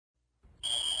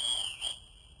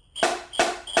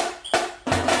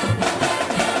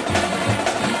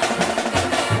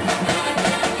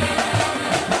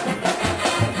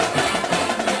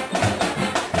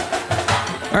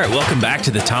right, welcome back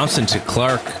to the Thompson to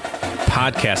Clark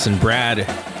podcast. And Brad,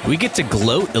 we get to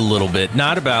gloat a little bit,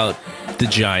 not about the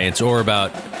Giants or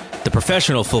about the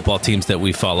professional football teams that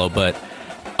we follow, but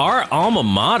our alma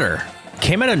mater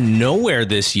came out of nowhere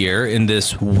this year in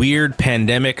this weird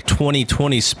pandemic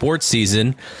 2020 sports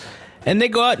season, and they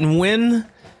go out and win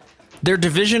their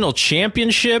divisional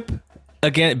championship,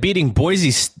 again beating Boise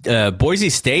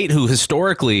State, who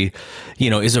historically,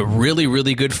 is a really,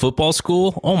 really good football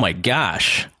school. Oh my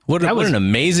gosh, what an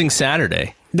amazing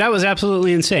Saturday! That was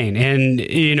absolutely insane. And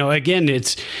again,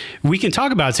 we can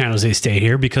talk about San Jose State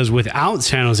here because without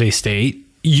San Jose State,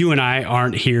 you and I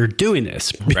aren't here doing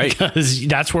this, because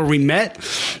that's where we met.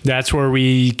 That's where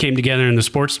we came together in the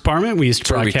sports department. We used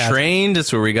to broadcast. Where we trained.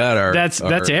 That's where we got our. That's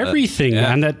everything,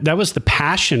 man. That was the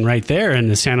passion right there in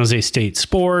the San Jose State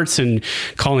sports and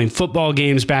calling football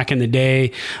games back in the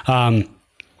day.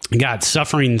 Got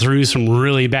suffering through some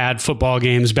really bad football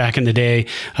games back in the day,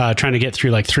 trying to get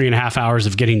through like 3.5 hours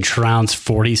of getting trounced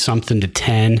 40-something to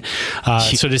 10.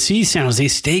 So to see San Jose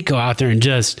State go out there and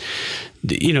just,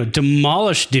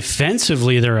 demolish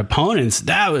defensively their opponents,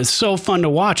 that was so fun to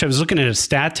watch. I was looking at a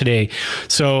stat today.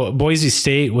 So Boise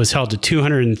State was held to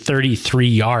 233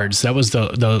 yards. That was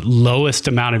the lowest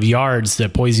amount of yards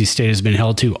that Boise State has been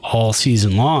held to all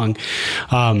season long.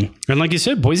 And like you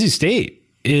said, Boise State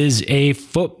is a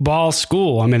football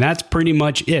school. I mean, that's pretty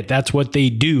much it. That's what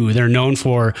they do. They're known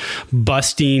for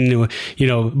busting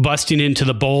into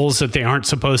the bowls that they aren't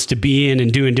supposed to be in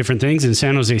and doing different things. And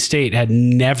San Jose State had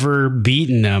never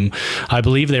beaten them. I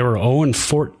believe they were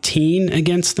 0-14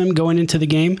 against them going into the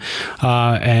game,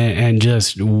 and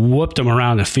just whooped them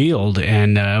around the field.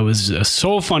 And it was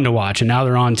so fun to watch. And now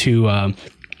they're on to a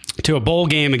bowl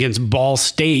game against Ball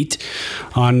State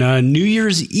on New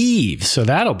Year's Eve. So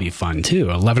that'll be fun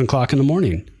too. 11 o'clock in the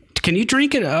morning. Can you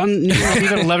drink it on New Year's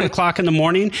Eve at 11 o'clock in the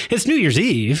morning? It's New Year's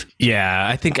Eve. Yeah,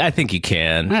 I think you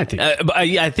can.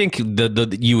 I think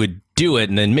you would do it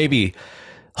and then maybe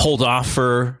hold off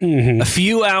for a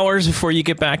few hours before you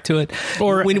get back to it.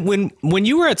 Or when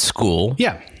you were at school.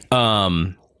 Yeah.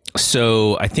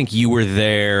 So I think you were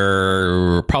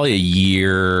there probably a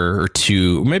year or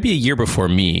two, maybe a year before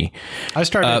me. I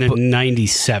started in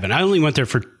 97. I only went there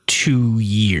for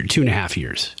 2.5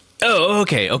 years. Oh,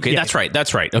 okay. Yeah.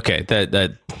 That's right. Okay.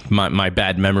 That my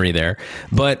bad memory there.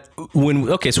 But so we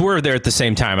were there at the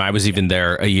same time. I was even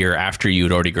there a year after you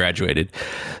had already graduated.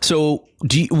 So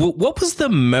what was the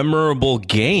memorable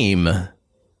game?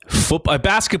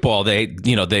 Basketball, they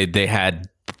had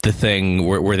the thing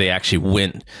where they actually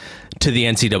went to the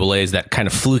NCAAs, that kind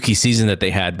of fluky season that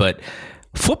they had. But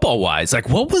football wise, like,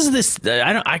 what was this? They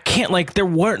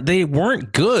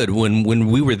weren't good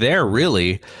when we were there,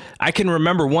 really. I can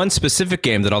remember one specific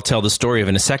game that I'll tell the story of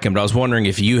in a second, but I was wondering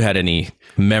if you had any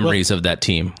memories of that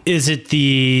team. Is it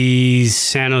the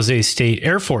San Jose State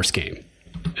Air Force game?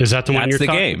 Is that the one you're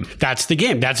talking? That's the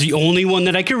game. That's the only one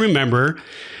that I can remember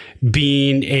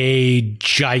being a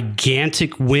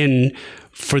gigantic win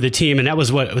for the team. And that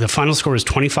was what the final score was,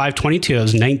 25-22. That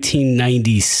was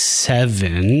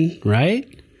 1997,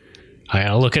 right? I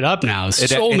gotta look it up now.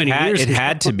 It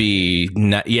had to be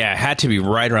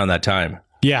right around that time.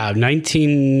 Yeah, no.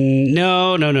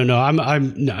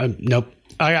 Nope.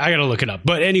 I gotta look it up.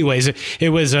 But anyways, it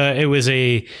was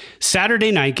a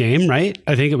Saturday night game, right?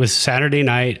 I think it was Saturday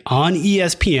night on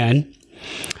ESPN.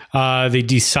 They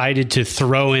decided to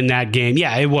throw in that game.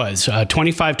 Yeah, it was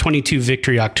 25-22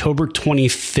 victory, October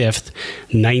 25th,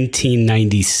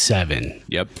 1997.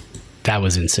 Yep. That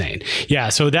was insane. Yeah,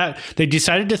 so that they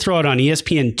decided to throw it on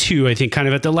ESPN2, I think kind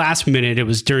of at the last minute. It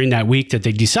was during that week that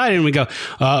they decided, and we go,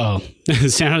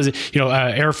 San Jose,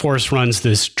 Air Force runs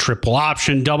this triple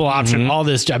option, double option, all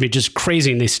this, I mean, just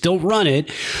crazy, and they still run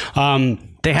it.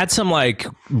 They had some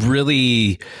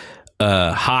really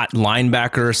hot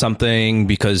linebacker or something,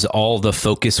 because all the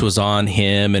focus was on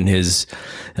him and his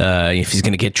if he's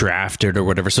going to get drafted or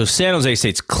whatever. So San Jose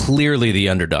State's clearly the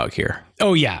underdog here.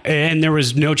 Oh, yeah. And there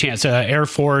was no chance. Air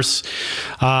Force,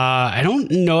 I don't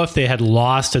know if they had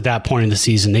lost at that point in the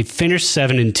season. They finished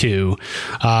 7-2.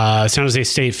 San Jose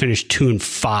State finished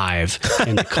 2-5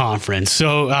 in the conference.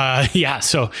 So,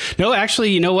 So, no, actually,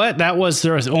 you know what? There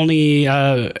was only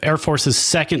Air Force's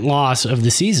second loss of the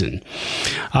season.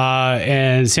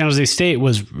 And San Jose State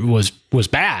was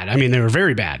bad. I mean, they were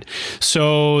very bad.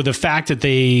 So the fact that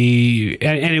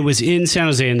and it was in San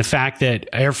Jose, and the fact that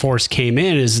Air Force came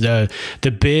in as the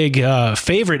big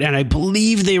favorite, and I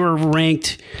believe they were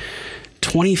ranked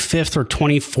 25th or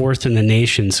 24th in the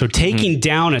nation. So taking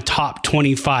down a top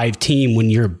 25 team when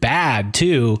you're bad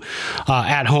too,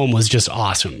 at home was just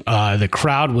awesome. The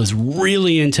crowd was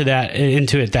really into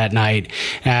it that night.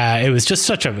 It was just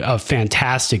such a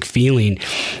fantastic feeling.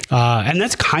 And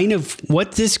that's kind of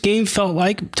what this game felt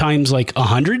like times like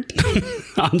 100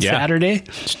 on Saturday.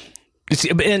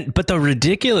 But the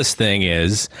ridiculous thing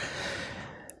is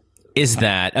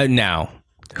that now,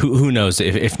 who knows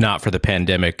if not for the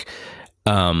pandemic,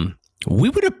 we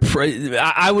would have.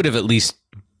 I would have at least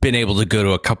been able to go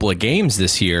to a couple of games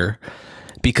this year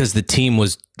because the team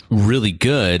was really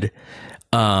good.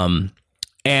 And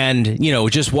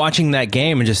just watching that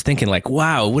game and just thinking like,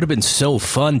 wow, it would have been so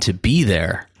fun to be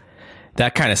there.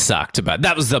 That kind of sucked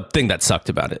that was the thing that sucked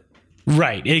about it.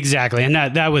 Right, exactly. And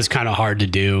that was kind of hard to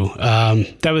do.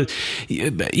 That was,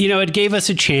 it gave us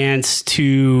a chance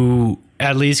to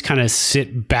at least kind of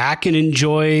sit back and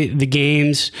enjoy the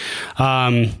games.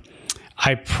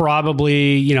 I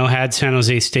probably, had San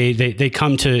Jose State. They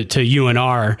come to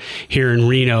UNR here in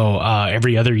Reno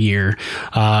every other year.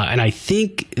 And I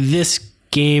think this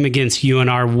game against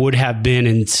UNR would have been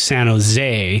in San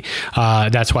Jose.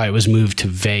 That's why it was moved to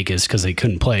Vegas, because they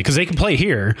couldn't play. Because they can play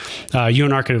here.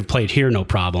 UNR could have played here, no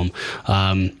problem.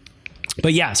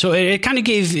 But yeah, so it kind of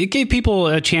gave people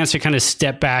a chance to kind of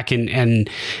step back and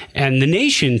the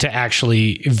nation to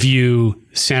actually view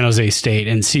San Jose State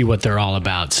and see what they're all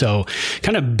about. So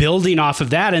kind of building off of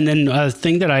that. And then a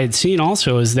thing that I had seen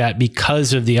also is that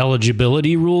because of the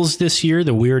eligibility rules this year,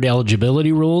 the weird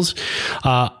eligibility rules,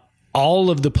 all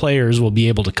of the players will be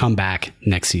able to come back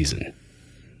next season.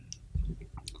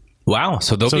 Wow.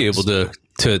 So they'll be able to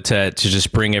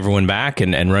just bring everyone back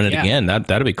and run it again.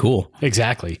 That'll be cool.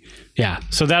 Exactly. Yeah.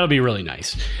 So that'll be really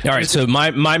nice. All right. So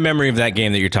my memory of that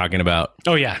game that you're talking about.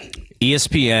 Oh, yeah.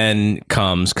 ESPN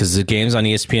comes because the game's on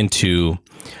ESPN2.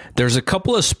 There's a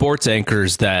couple of sports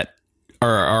anchors that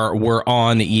were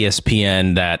on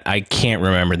ESPN that I can't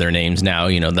remember their names now.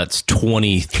 That's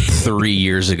 23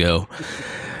 years ago.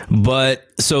 But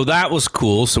so that was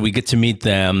cool. So we get to meet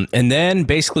them. And then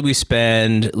basically we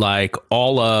spend like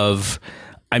all of,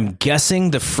 I'm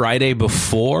guessing, the Friday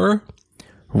before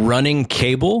running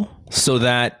cable so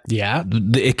that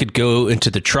it could go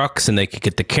into the trucks and they could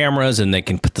get the cameras and they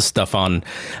can put the stuff on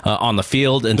the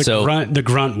field. And the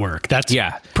grunt work. That's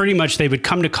pretty much, they would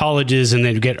come to colleges and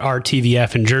they'd get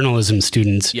RTVF and journalism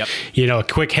students. Yep. A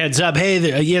quick heads up. Hey,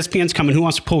 the ESPN's coming. Who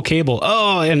wants to pull cable?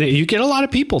 Oh, and you get a lot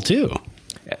of people too.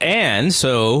 And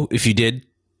so if you did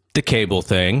the cable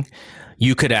thing,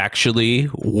 you could actually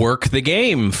work the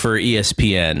game for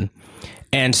ESPN.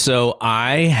 And so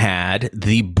I had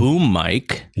the boom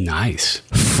mic. Nice.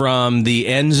 From the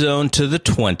end zone to the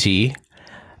 20,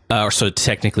 or so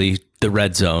technically the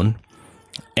red zone.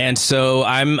 And so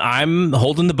I'm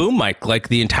holding the boom mic like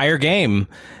the entire game.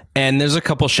 And there's a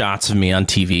couple shots of me on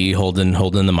TV holding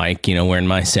the mic, wearing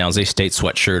my San Jose State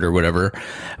sweatshirt or whatever.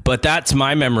 But that's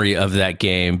my memory of that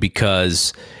game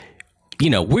because,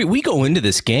 we go into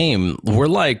this game.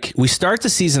 We start the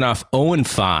season off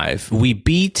 0-5. We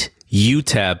beat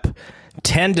UTEP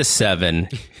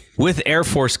 10-7 with Air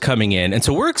Force coming in. And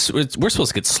so we're supposed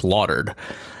to get slaughtered.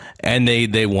 And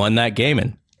they won that game.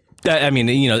 And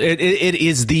it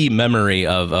is the memory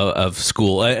of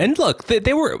school. And look,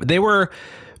 they were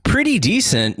pretty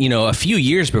decent, a few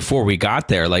years before we got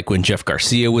there. Like when Jeff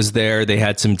Garcia was there, they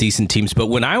had some decent teams. But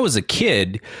when I was a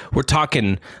kid, we're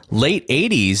talking late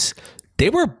 80s, they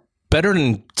were better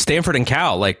than Stanford and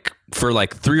Cal, for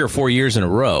 3 or 4 years in a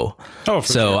row. Oh,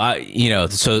 so sure.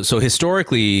 So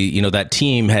historically, that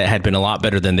team had been a lot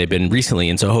better than they've been recently,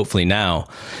 and so hopefully now,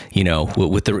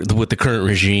 with the current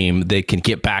regime, they can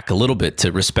get back a little bit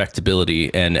to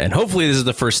respectability, and hopefully this is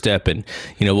the first step, and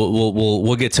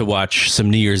we'll get to watch some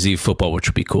New Year's Eve football, which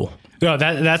would be cool. No,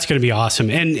 that's going to be awesome.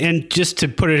 And just to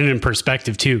put it in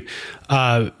perspective too,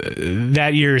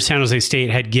 that year San Jose State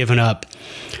had given up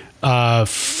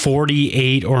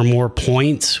 48 or more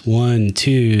points 1,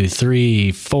 2,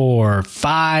 3, 4,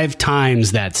 5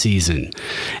 times that season,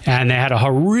 and they had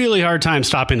a really hard time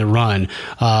stopping the run.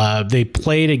 They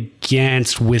played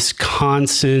against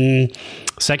Wisconsin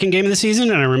second game of the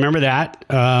season, and I remember that.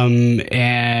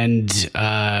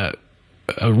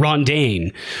 Ron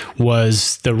Dane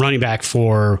was the running back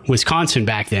for Wisconsin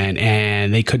back then,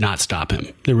 and they could not stop him.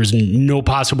 There was no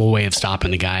possible way of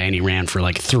stopping the guy, and he ran for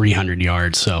 300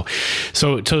 yards. So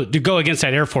to go against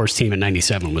that Air Force team in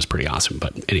 97 was pretty awesome.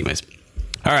 But anyways.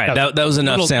 All right, that was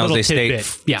enough San Jose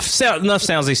State. Yeah, enough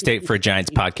San Jose State for a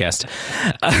Giants podcast.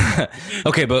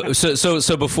 Okay, but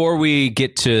so before we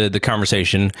get to the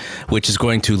conversation, which is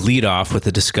going to lead off with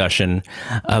a discussion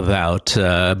about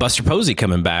Buster Posey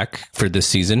coming back for this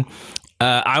season,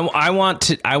 I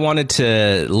wanted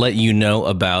to let you know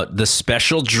about the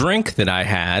special drink that I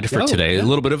had for today. Yeah. A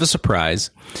little bit of a surprise.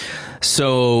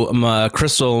 So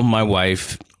Crystal, my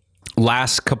wife,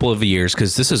 last couple of years,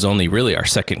 because this is only really our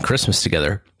second Christmas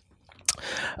together,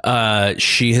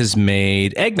 she has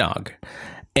made eggnog,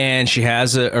 and she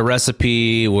has a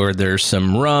recipe where there's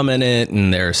some rum in it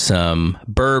and there's some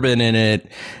bourbon in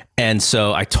it. And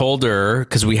so I told her,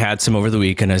 because we had some over the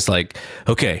week, and I was like,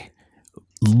 okay,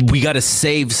 we got to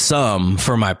save some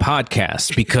for my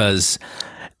podcast, because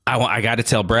I got to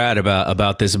tell Brad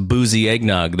about this boozy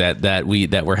eggnog that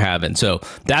we're having. So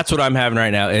that's what I'm having right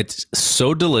now. It's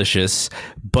so delicious,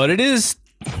 but it's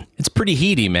pretty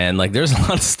heady, man. Like, there's a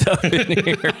lot of stuff in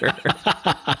here.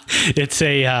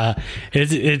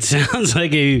 It sounds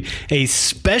like a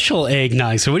special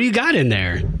eggnog. So what do you got in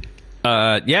there?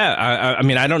 I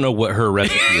mean, I don't know what her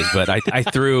recipe is, but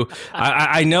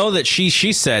I know that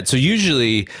she said, so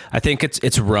usually I think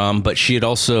it's rum, but she had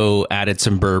also added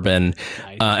some bourbon.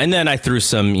 And then I threw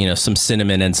some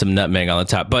cinnamon and some nutmeg on the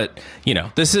top. But,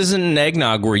 this isn't an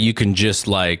eggnog where you can just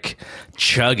like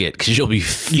chug it, because you'll be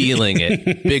feeling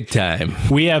it big time.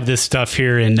 We have this stuff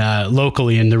here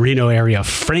locally in the Reno area,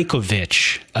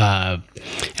 Frankovich,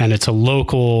 and it's a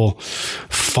local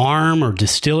farm or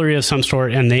distillery of some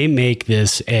sort, and they make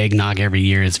this eggnog every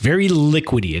year. It's very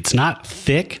liquidy. It's not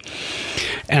thick,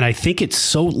 and I think it's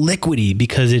so liquidy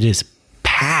because it is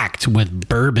packed with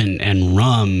bourbon and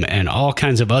rum and all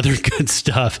kinds of other good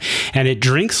stuff, and it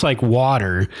drinks like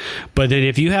water. But then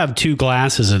if you have 2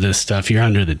 glasses of this stuff, you're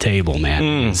under the table,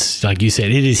 man. It's, like you said,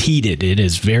 it is heated. It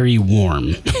is very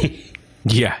warm.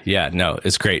 Yeah, no,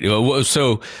 it's great.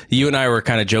 So you and I were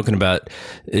kind of joking about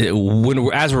as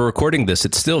we're recording this,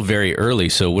 it's still very early.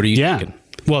 So what are you thinking?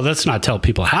 Well, let's not tell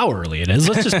people how early it is.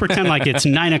 Let's just pretend like it's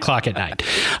 9:00 at night.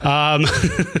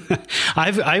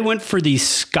 I went for the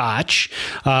Scotch.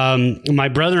 My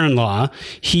brother-in-law,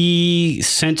 he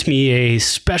sent me a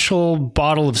special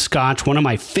bottle of Scotch, one of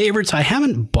my favorites. I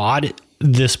haven't bought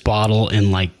this bottle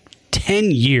in like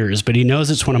 10 years, but he knows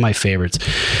it's one of my favorites.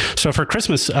 So for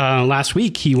Christmas last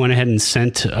week, he went ahead and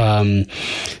sent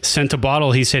a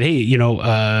bottle. He said, hey,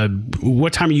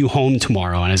 what time are you home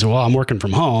tomorrow? And I said, well, I'm working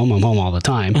from home. I'm home all the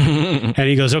time. And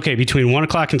he goes, okay, between 1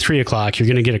 o'clock and 3 o'clock, you're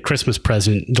going to get a Christmas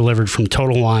present delivered from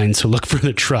Total Wine. So look for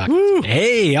the truck. Woo.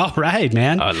 Hey, all right,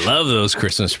 man. I love those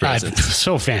Christmas presents.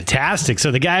 So fantastic. So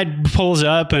the guy pulls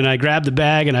up, and I grab the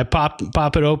bag, and I pop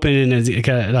it open, and it's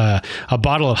a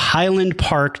bottle of Highland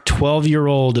Park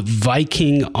 12-year-old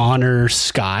Viking Honor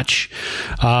Scotch.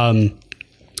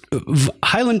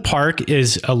 Highland Park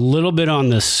is a little bit on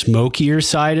the smokier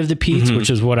side of the peats, which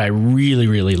is what I really,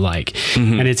 really like.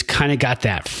 And it's kind of got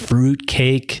that fruit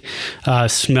cake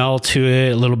smell to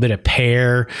it, a little bit of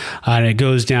pear, and it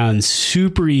goes down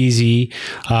super easy.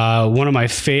 One of my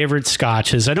favorite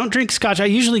scotches. I don't drink scotch. I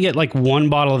usually get like 1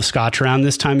 bottle of scotch around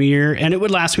this time of year, and it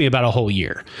would last me about a whole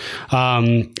year.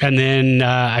 And then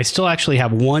I still actually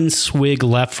have 1 swig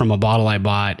left from a bottle I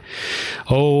bought,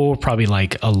 probably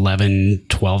like 11,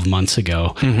 12 months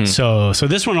ago. So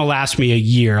this one will last me a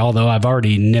year, although I've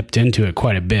already nipped into it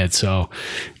quite a bit. So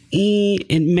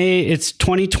it's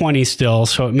 2020 still,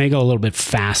 so it may go a little bit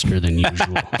faster than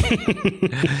usual.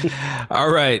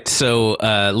 All right. So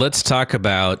let's talk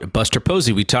about Buster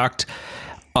Posey. We talked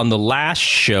on the last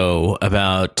show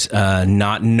about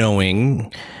not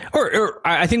knowing, or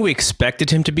I think we expected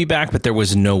him to be back, but there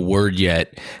was no word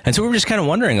yet. And so we were just kind of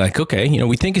wondering, like, okay,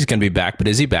 we think he's going to be back, but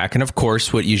is he back? And of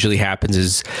course, what usually happens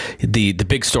is the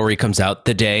big story comes out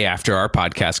the day after our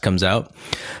podcast comes out.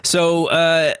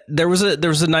 So there was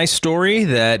a nice story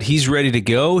that he's ready to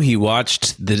go. He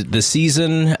watched the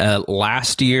season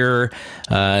last year.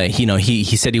 He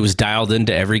said he was dialed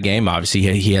into every game.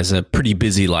 Obviously, he has a pretty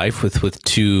busy life with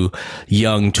 2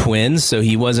 young twins, so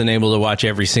he wasn't able to watch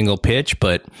every single pitch,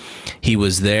 but he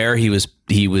was there. He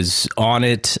was on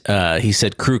it. He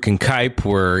said Kruk and Kipe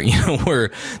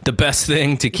were the best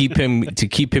thing to keep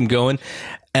him going.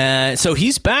 So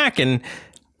he's back, and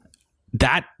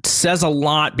that says a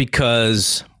lot,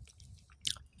 because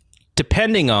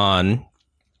depending on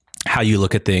how you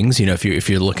look at things, if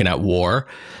you're looking at WAR,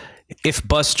 if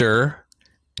Buster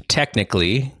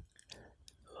technically,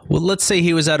 well, let's say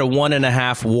he was at a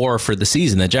 1.5 WAR for the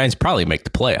season, the Giants probably make the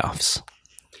playoffs.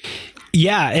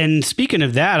 Yeah, and speaking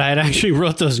of that, I had actually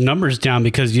wrote those numbers down,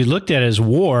 because you looked at his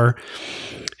WAR,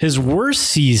 His worst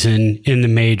season in the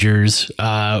majors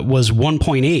was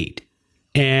 1.8.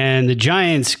 And the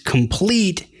Giants'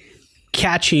 complete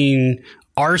catching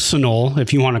arsenal,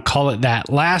 if you want to call it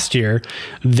that, last year,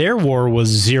 their WAR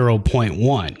was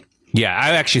 0.1. Yeah,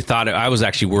 I was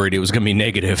actually worried it was going to be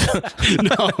negative.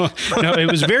 No,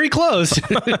 it was very close,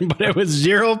 but it was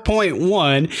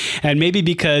 0.1. And maybe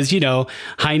because,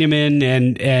 Heineman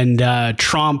and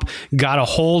Trump got a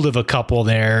hold of a couple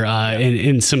there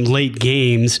in some late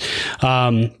games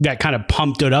that kind of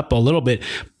pumped it up a little bit.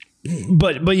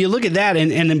 But you look at that,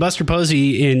 and then Buster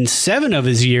Posey in 7 of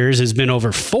his years has been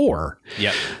over 4.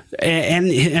 Yep.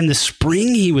 And the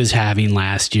spring he was having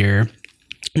last year.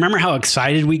 Remember how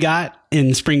excited we got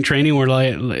in spring training? We're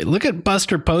like, look at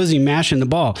Buster Posey mashing the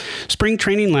ball. Spring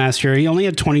training last year, he only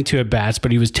had 22 at bats,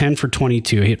 but he was 10 for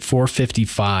 22. He hit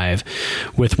 455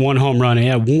 with 1 home run. He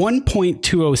had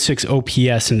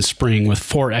 1.206 OPS in spring with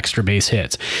 4 extra base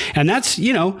hits. And that's,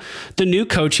 the new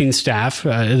coaching staff,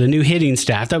 the new hitting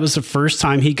staff. That was the first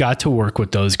time he got to work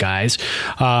with those guys.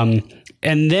 And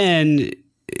then,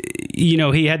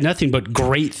 he had nothing but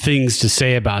great things to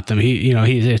say about them. He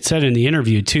had said in the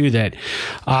interview too that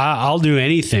I'll do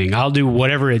anything. I'll do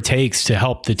whatever it takes to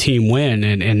help the team win.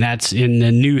 And that's in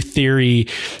the new theory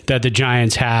that the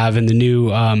Giants have and the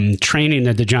new training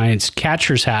that the Giants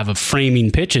catchers have of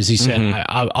framing pitches. He said,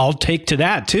 I'll take to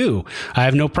that too. I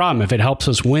have no problem. If it helps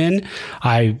us win,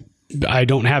 I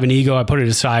don't have an ego. I put it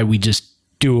aside. We just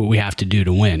do what we have to do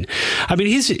to win. I mean,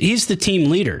 he's the team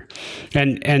leader,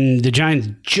 and the Giants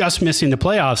just missing the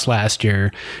playoffs last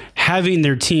year, having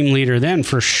their team leader then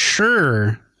for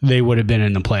sure they would have been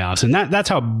in the playoffs, and that's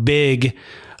how big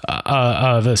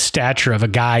of a stature of a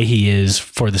guy he is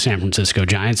for the San Francisco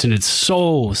Giants, and it's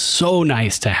so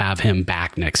nice to have him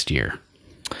back next year.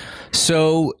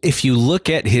 So if you look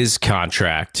at his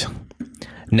contract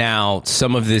now,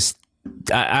 some of this.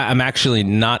 I'm actually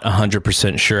not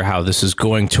 100% sure how this is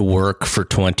going to work for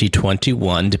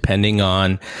 2021, depending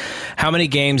on how many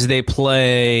games they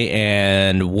play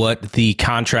and what the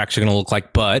contracts are going to look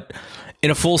like. But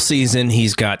in a full season,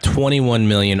 he's got $21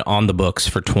 million on the books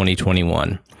for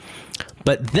 2021.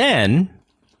 But then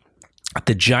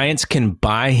the Giants can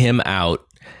buy him out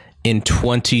in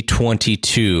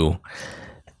 2022,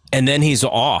 and then he's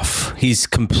off. He's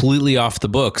completely off the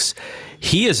books.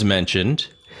 He has mentioned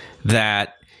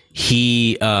that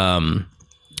he doesn't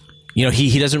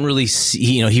really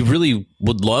see, he really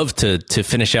would love to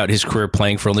finish out his career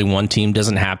playing for only one team.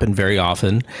 Doesn't happen very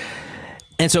often.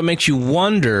 And so it makes you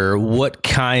wonder what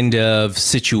kind of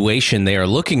situation they are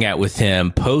looking at with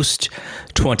him post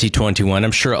 2021.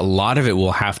 I'm sure a lot of it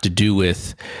will have to do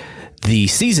with the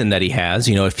season that he has.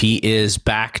 If he is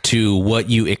back to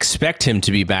what you expect him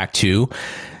to be back to,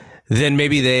 then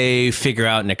maybe they figure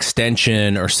out an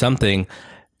extension or something.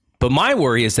 But my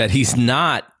worry is that he's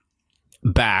not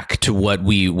back to what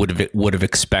we would have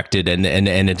expected, and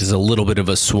it is a little bit of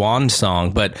a swan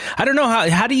song. But I don't know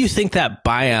how do you think that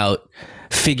buyout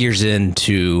figures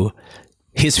into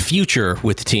his future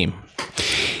with the team?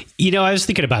 I was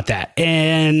thinking about that,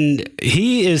 and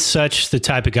he is such the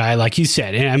type of guy, like you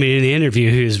said. I mean, in the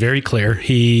interview, he was very clear.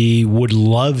 He would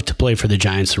love to play for the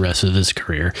Giants the rest of his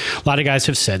career. A lot of guys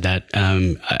have said that.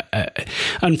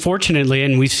 Unfortunately,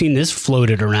 and we've seen this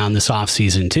floated around this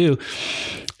offseason too,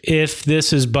 if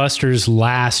this is Buster's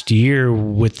last year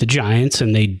with the Giants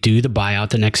and they do the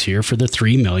buyout the next year for the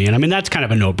 $3 million, I mean, that's kind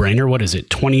of a no-brainer. What is it?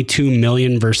 $22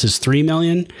 million versus $3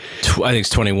 million? I think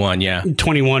it's 21. Yeah.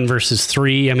 21 versus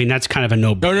 3. I mean, that's kind of a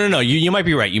no-brainer. No. You might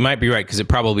be right. You might be right, because it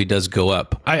probably does go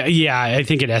up. I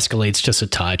think it escalates just a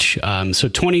touch. So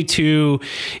 22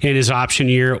 in his option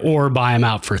year, or buy him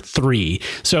out for 3.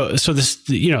 So this,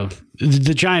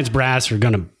 the Giants brass are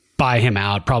going to buy him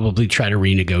out, probably try to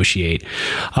renegotiate.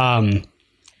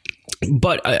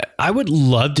 But I would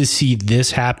love to see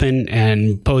this happen.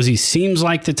 And Posey seems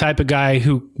like the type of guy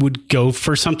who would go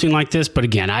for something like this. But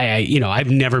again, I've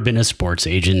never been a sports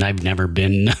agent. I've never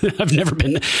been a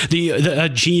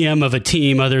GM of a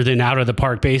team other than Out of the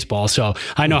Park Baseball. So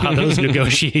I know how those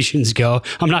negotiations go.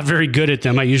 I'm not very good at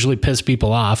them. I usually piss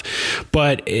people off.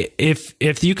 But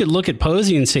if you could look at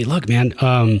Posey and say, look, man,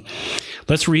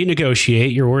 let's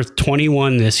renegotiate. You're worth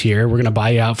 21 this year. We're going to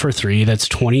buy you out for 3. That's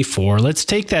 24. Let's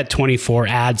take that 24,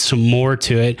 add some more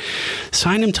to it.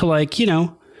 Sign him to I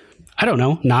don't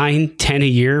know, 9, 10 a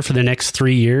year for the next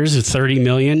 3 years, $30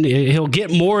 million. He'll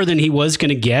get more than he was going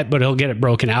to get, but he'll get it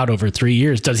broken out over 3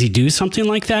 years. Does he do something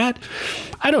like that?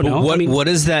 I don't know. What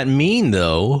does that mean,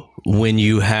 though, when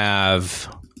you have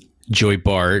Joey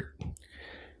Bart,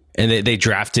 and they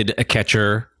drafted a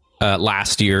catcher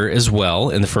last year as well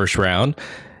in the first round,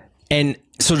 and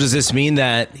So does this mean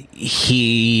that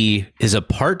he is a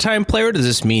part-time player? Does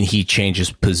this mean he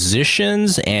changes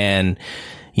positions and,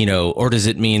 or does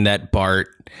it mean that Bart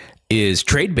is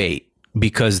trade bait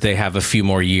because they have a few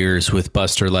more years with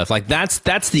Buster left? Like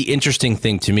that's the interesting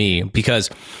thing to me because,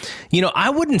 I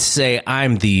wouldn't say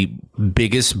I'm the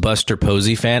biggest Buster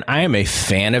Posey fan. I am a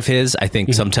fan of his. I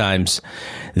think sometimes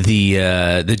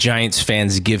the Giants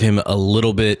fans give him a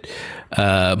little bit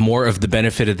more of the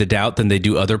benefit of the doubt than they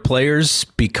do other players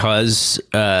because,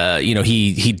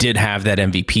 he did have that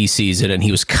MVP season and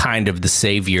he was kind of the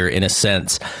savior in a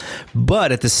sense.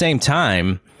 But at the same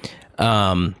time,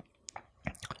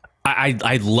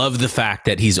 I love the fact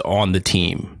that he's on the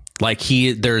team. Like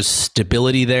there's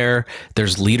stability there.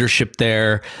 There's leadership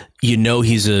there.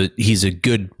 He's a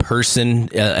good person,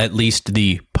 at least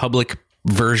the public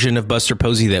version of Buster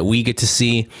Posey that we get to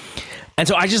see. And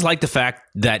so I just like the fact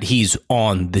that he's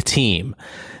on the team.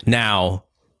 Now,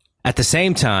 at the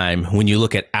same time, when you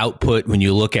look at output, when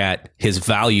you look at his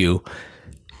value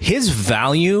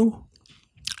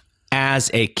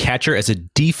as a catcher, as a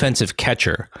defensive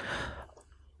catcher,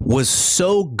 was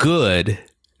so good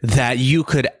that you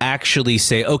could actually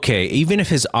say, okay, even if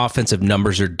his offensive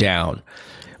numbers are down,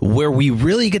 where we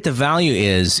really get the value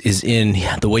is in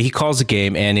the way he calls the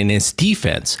game and in his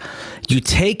defense. You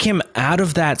take him out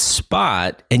of that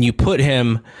spot and you put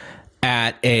him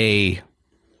at a,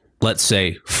 let's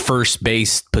say, first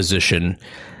base position.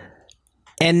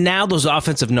 And now those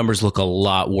offensive numbers look a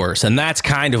lot worse. And that's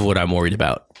kind of what I'm worried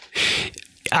about.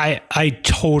 I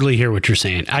totally hear what you're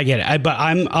saying. I get it. But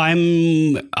I'm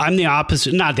the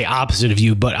opposite, not the opposite of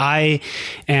you, but I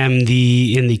am in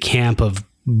the camp of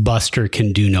Buster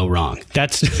can do no wrong.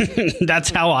 That's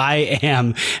how I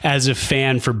am as a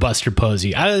fan for Buster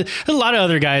Posey. A lot of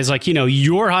other guys, like,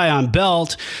 you're high on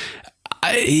Belt.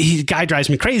 Guy drives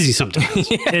me crazy sometimes.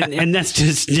 and that's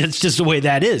just the way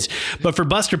that is. But for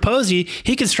Buster Posey,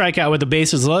 he can strike out with the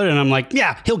bases loaded. And I'm like,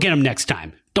 yeah, he'll get him next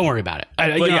time. Don't worry about it.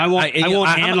 I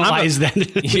won't analyze that.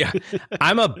 Yeah.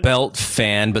 I'm a Belt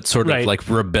fan, but sort of like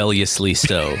rebelliously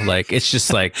so. Like, it's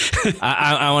just like,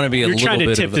 I want to be You're trying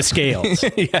to tip the scales.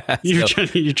 Yeah. You're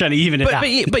trying to even it out.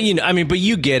 But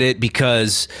you get it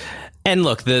because, and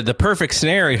look, the perfect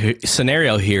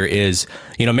scenario here is,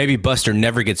 maybe Buster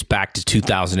never gets back to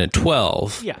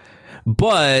 2012. Yeah.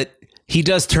 But he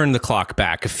does turn the clock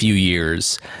back a few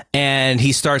years and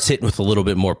he starts hitting with a little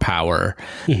bit more power.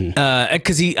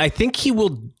 Because I think he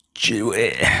will,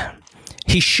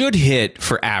 he should hit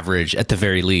for average at the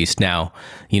very least. Now,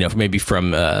 maybe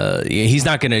from, he's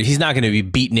not going to be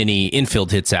beating any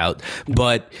infield hits out,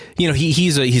 but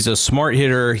he's a smart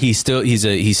hitter. He's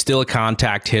still a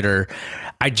contact hitter.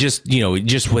 I just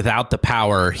without the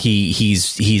power,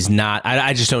 he's not,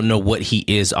 I just don't know what he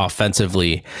is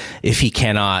offensively if he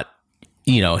cannot,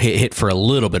 hit for a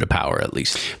little bit of power at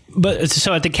least. But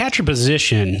so at the catcher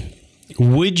position,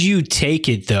 would you take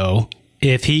it though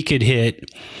if he could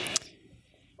hit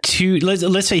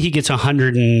let's say he gets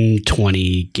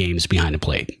 120 games behind the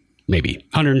plate, maybe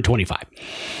 125.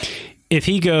 If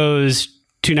he goes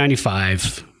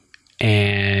 295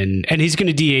 and he's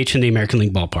going to DH in the American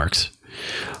League ballparks.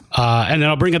 And then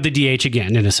I'll bring up the DH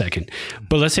again in a second.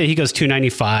 But let's say he goes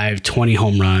 295, 20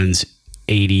 home runs,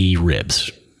 80 ribs.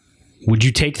 Would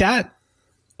you take that?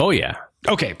 Oh yeah.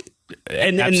 Okay.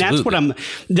 And that's what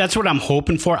I'm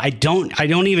hoping for. I don't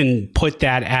even put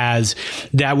that as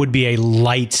that would be a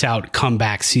lights out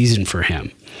comeback season for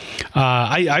him.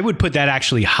 I would put that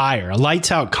actually higher. A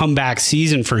lights out comeback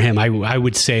season for him. I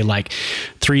would say like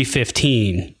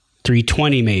 315,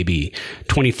 320 maybe,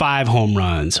 25 home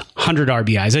runs, 100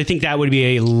 RBIs. I think that would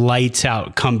be a lights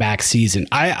out comeback season.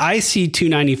 I see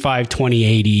 295,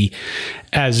 2080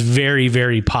 as very,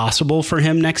 very possible for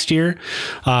him next year.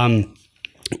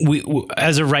 We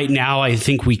as of right now, I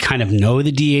think we kind of know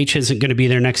the DH isn't going to be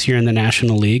there next year in the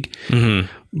National League. Mm-hmm.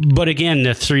 But again,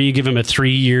 give him a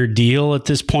 3-year deal at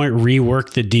this point,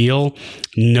 rework the deal,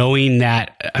 knowing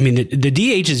that, the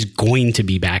DH is going to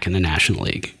be back in the National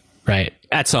League, right?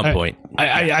 At some point.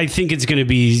 I think it's going to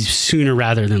be sooner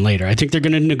rather than later. I think they're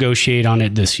going to negotiate on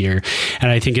it this year, and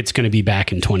I think it's going to be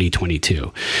back in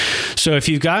 2022. So if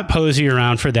you've got Posey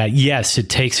around for that, yes, it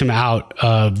takes him out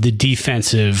of the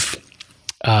defensive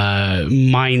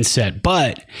mindset,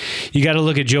 but you got to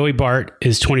look at Joey Bart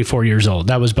is 24 years old.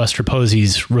 That was Buster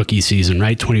Posey's rookie season,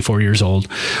 right? 24 years old.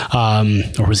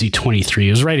 Or was he 23?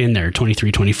 It was right in there,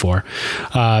 23, 24.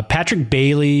 Patrick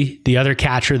Bailey, the other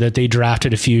catcher that they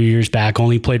drafted a few years back,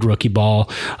 only played rookie ball.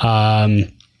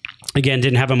 Again,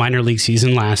 didn't have a minor league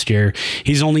season last year.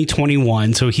 He's only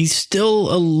 21, so he's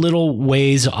still a little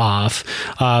ways off.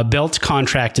 Belt's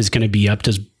contract is going to be up.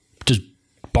 Does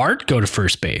Bart go to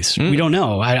first base? We don't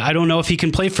know. I don't know if he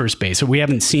can play first base. We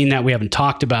haven't seen that. We haven't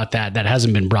talked about that. That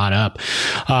hasn't been brought up.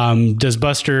 Does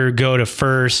Buster go to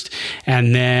first?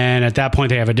 And then at that point,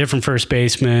 they have a different first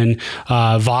baseman.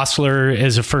 Vossler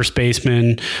is a first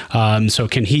baseman. So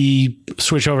can he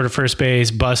switch over to first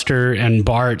base? Buster and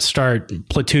Bart start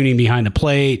platooning behind the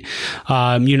plate.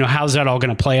 How's that all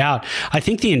going to play out? I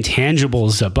think the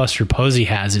intangibles that Buster Posey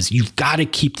has is you've got to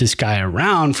keep this guy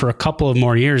around for a couple of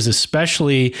more years,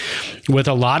 especially with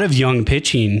a lot of young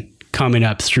pitching coming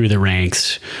up through the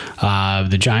ranks.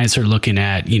 The Giants are looking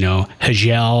at,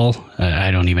 Hagel.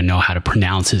 I don't even know how to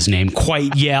pronounce his name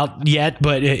quite yet,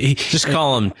 but just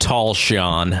call him Tall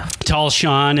Sean. Tall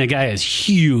Sean, a guy is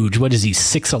huge. What is he?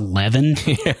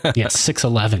 6'11"? Yeah,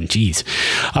 6'11".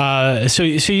 Jeez. So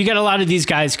you got a lot of these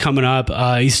guys coming up.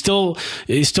 He's still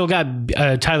got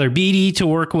Tyler Beatty to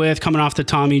work with coming off the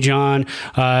Tommy John.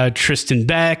 Tristan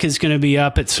Beck is going to be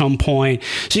up at some point.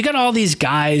 So you got all these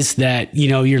guys that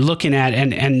you're looking at,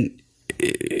 and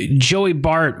Joey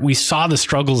Bart, we saw the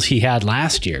struggles he had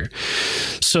last year.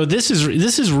 So this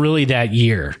is really that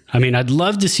year. I mean, I'd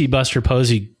love to see Buster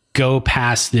Posey go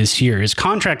past this year. His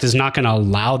contract is not going to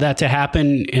allow that to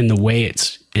happen in the way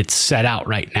it's set out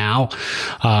right now.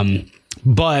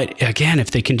 But again,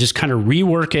 if they can just kind of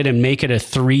rework it and make it a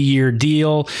 3-year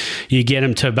deal, you get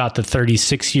him to about the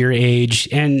 36-year age.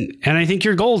 And I think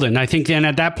you're golden. I think then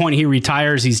at that point he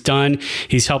retires. He's done.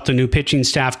 He's helped a new pitching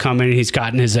staff come in. He's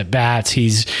gotten his at-bats.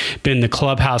 He's been the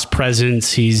clubhouse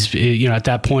presence. He's, at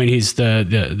that point he's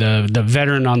the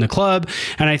veteran on the club.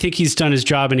 And I think he's done his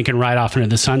job and he can ride off into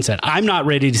the sunset. I'm not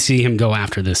ready to see him go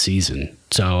after this season.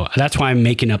 So that's why I'm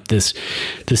making up this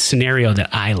scenario that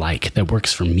I like, that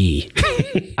works for me.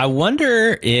 I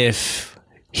wonder if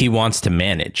he wants to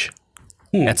manage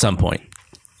at some point.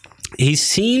 He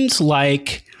seems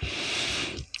like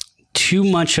too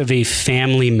much of a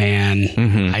family man.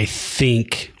 Mm-hmm. I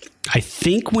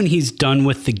think when he's done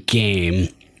with the game,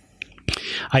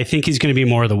 I think he's going to be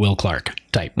more of the Will Clark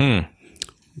type.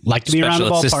 Like to be around the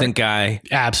ballpark. Special assistant guy.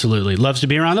 Absolutely. Loves to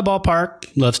be around the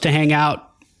ballpark. Loves to hang out.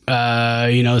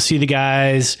 See the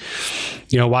guys,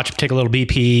 watch him take a little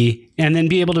BP, and then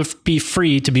be able to be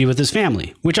free to be with his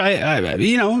family, which I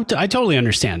totally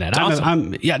understand that.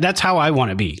 Awesome. That's how I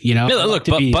want to be, Look,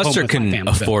 Buster can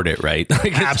afford it, right?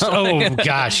 Oh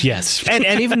gosh, yes. and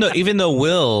even though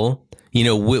Will,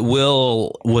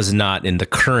 Will was not in the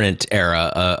current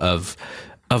era of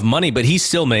money, but he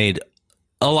still made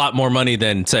a lot more money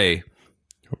than, say,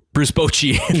 Bruce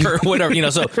Bochy or whatever,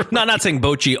 so not saying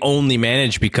Bochy only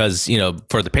managed because,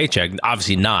 for the paycheck,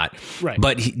 obviously not. Right.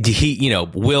 But he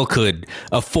Will could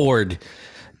afford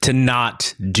to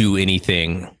not do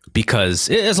anything because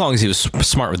as long as he was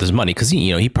smart with his money, because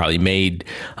he probably made,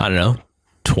 I don't know,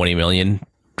 20 million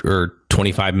or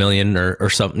 25 million or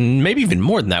something, maybe even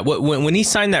more than that. When he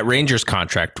signed that Rangers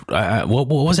contract, what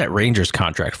was that Rangers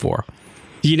contract for?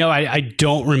 I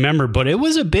don't remember, but it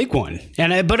was a big one.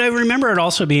 But I remember it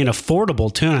also being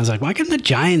affordable too. And I was like, why couldn't the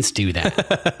Giants do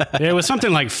that? It was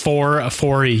something like four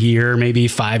a year, maybe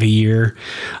 5 a year.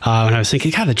 And I was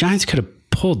thinking, God, the Giants could have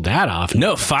pulled that off.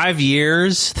 No, 5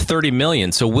 years, 30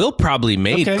 million. So Will probably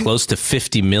made close to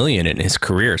 50 million in his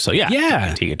career. So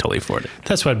yeah, he can totally afford it.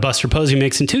 That's what Buster Posey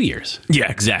makes in 2 years. Yeah,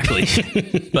 exactly.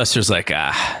 Buster's like,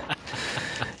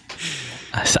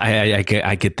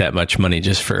 I get that much money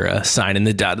just for signing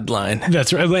the dotted line.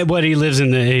 That's right. But he lives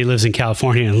in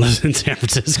California and lives in San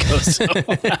Francisco. So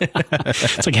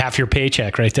it's like half your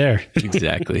paycheck right there.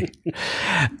 Exactly.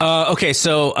 Okay,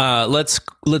 so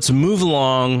let's move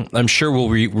along. I'm sure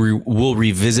we'll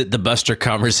revisit the Buster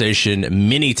conversation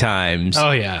many times.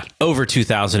 Oh yeah, over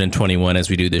 2021 as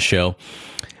we do this show.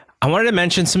 I wanted to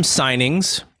mention some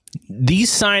signings.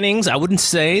 These signings, I wouldn't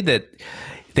say that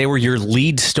they were your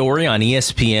lead story on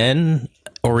ESPN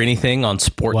or anything on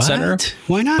SportsCenter.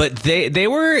 Why not? But they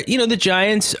were, the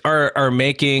Giants are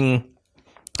making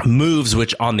moves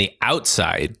which on the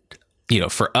outside,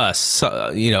 for us,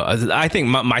 I think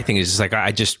my thing is just like,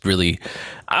 I'm just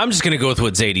going to go with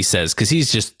what Zadie says because he's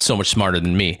just so much smarter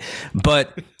than me.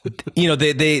 But,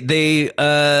 they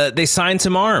signed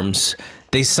some arms.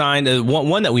 They signed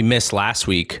one that we missed last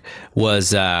week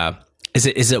was Is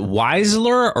it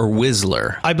Weisler or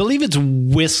Whistler? I believe it's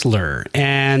Whistler.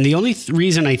 And the only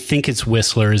reason I think it's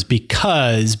Whistler is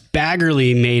because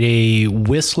Baggerly made a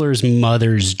Whistler's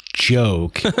mother's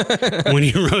joke when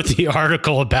he wrote the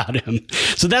article about him.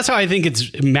 So that's how I think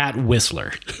it's Matt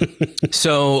Whistler.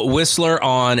 So Whistler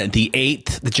on the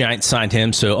 8th, the Giants signed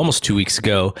him. So almost 2 weeks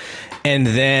ago. And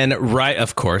then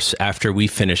of course, after we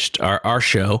finished our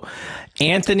show,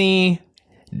 Anthony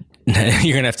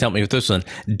You're gonna have to help me with this one.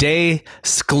 De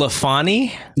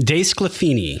Sclafani.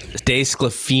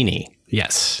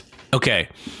 Yes. Okay,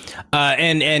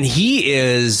 and he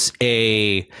is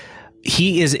a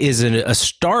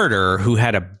starter who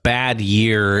had a bad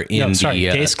year in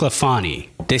De Sclafani.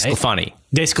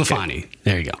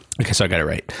 There you go. Okay, so I got it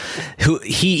right.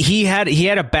 He had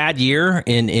a bad year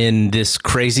in this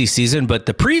crazy season, but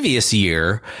the previous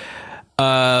year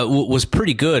was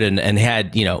pretty good and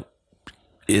had, you know,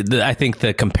 I think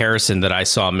the comparison that I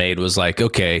saw made was like,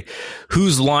 okay,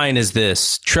 whose line is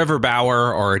this, Trevor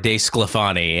Bauer or De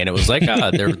Sclafani? And it was like,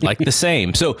 they're like the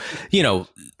same. So, you know,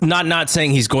 not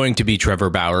saying he's going to be Trevor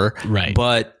Bauer, right?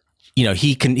 But you know,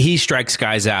 he strikes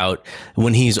guys out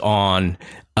when he's on.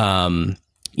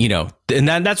 You know, and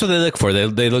that's what they look for.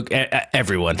 They look at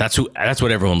everyone. That's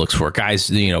what everyone looks for. Guys,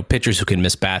 you know, pitchers who can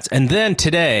miss bats. And then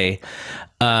today,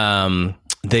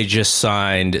 they just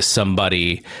signed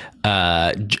somebody,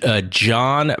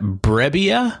 John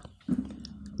Brebbia.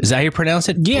 Is that how you pronounce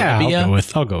it? Yeah,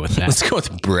 I'll go with that. Let's go with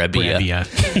Brebbia.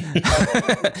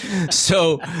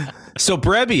 So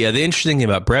Brebbia. The interesting thing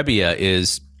about Brebbia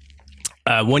is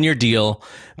 1 year deal,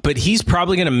 but he's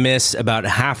probably going to miss about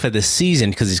half of the season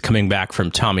because he's coming back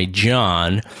from Tommy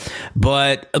John.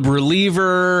 But a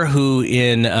reliever who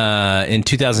in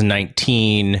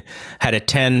 2019 had a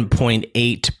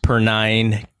 10.8 per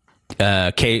 9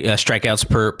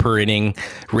 strikeouts per inning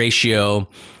ratio.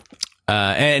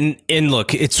 And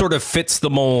look, it sort of fits the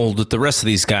mold with the rest of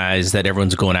these guys that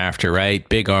everyone's going after, right?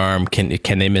 Big arm,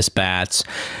 can they miss bats?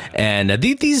 And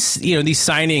these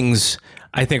signings,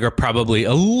 I think, are probably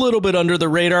a little bit under the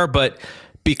radar, but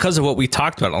because of what we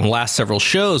talked about on the last several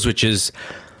shows, which is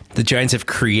the Giants have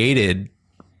created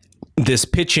this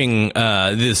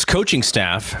this coaching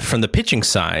staff from the pitching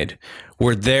side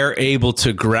where they're able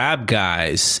to grab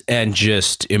guys and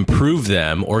just improve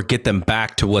them or get them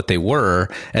back to what they were.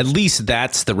 At least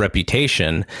that's the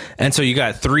reputation. And so you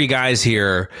got 3 guys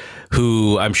here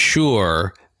who I'm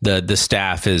sure the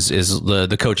staff is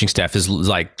the coaching staff is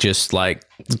just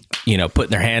you know,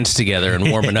 putting their hands together and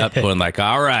warming up, going like,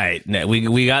 all right,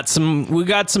 we got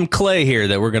some clay here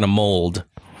that we're going to mold.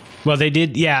 Well, they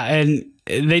did. Yeah. And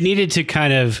they needed to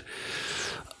kind of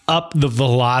up the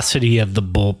velocity of the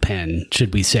bullpen,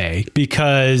 should we say,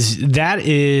 because that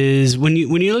is when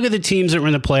you look at the teams that were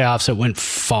in the playoffs that went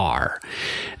far,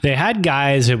 they had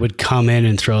guys that would come in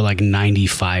and throw like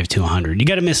 95 to 100. You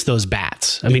got to miss those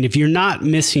bats. I mean, if you're not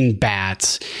missing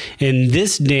bats in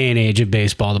this day and age of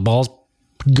baseball, the ball's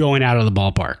going out of the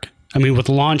ballpark. I mean, with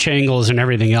launch angles and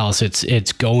everything else,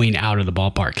 it's going out of the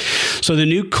ballpark. So the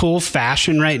new cool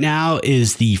fashion right now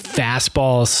is the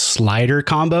fastball slider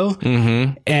combo.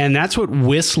 Mm-hmm. And that's what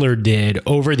Whistler did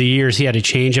over the years. He had a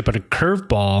changeup and a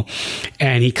curveball,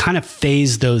 and he kind of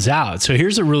phased those out. So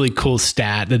here's a really cool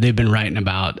stat that they've been writing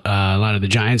about. A lot of the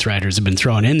Giants writers have been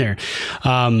throwing in there.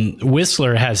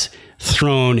 Whistler has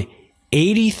thrown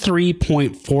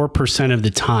 83.4% of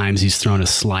the times he's thrown a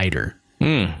slider.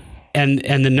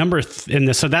 And the number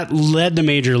so that led the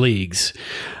major leagues.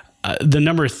 The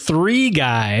number 3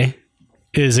 guy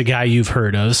is a guy you've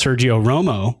heard of, Sergio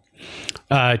Romo,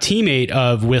 teammate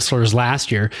of Whistler's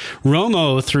last year.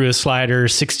 Romo threw a slider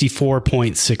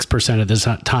 64.6% of the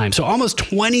time. So almost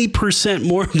 20%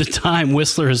 more of the time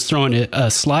Whistler has thrown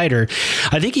a slider.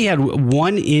 I think he had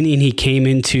 1 inning he came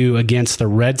into against the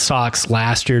Red Sox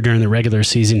last year during the regular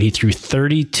season. He threw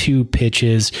 32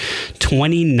 pitches.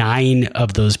 29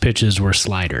 of those pitches were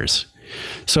sliders.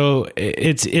 So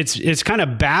it's kind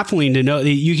of baffling to know that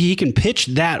he can pitch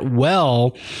that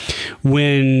well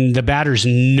when the batters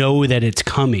know that it's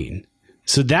coming.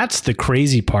 So that's the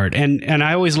crazy part. And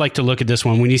I always like to look at this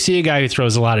one. When you see a guy who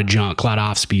throws a lot of junk, a lot of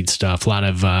off-speed stuff, a lot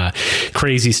of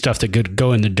crazy stuff that could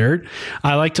go in the dirt,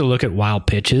 I like to look at wild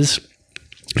pitches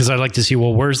because I like to see,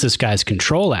 well, where's this guy's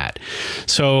control at?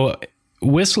 So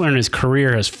Whistler in his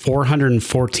career has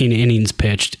 414 innings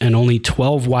pitched and only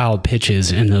 12 wild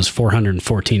pitches in those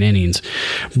 414 innings.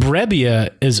 Brebbia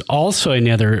is also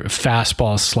another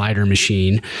fastball slider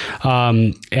machine,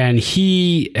 and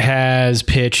he has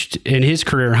pitched in his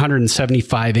career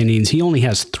 175 innings. He only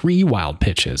has 3 wild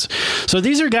pitches. So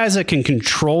these are guys that can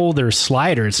control their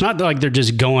slider. It's not like they're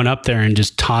just going up there and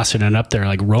just tossing it up there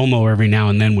like Romo every now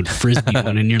and then would frisbee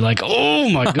one, and you're like, oh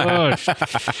my gosh,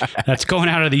 that's going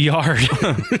out of the yard.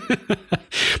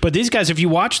 But these guys, if you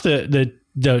watch the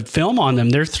the film on them,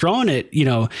 they're throwing it,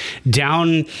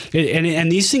 down,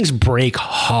 and these things break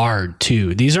hard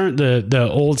too. These aren't the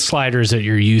old sliders that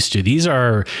you're used to. These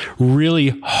are really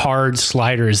hard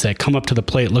sliders that come up to the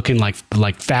plate looking like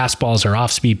fastballs or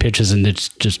off-speed pitches, and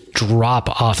just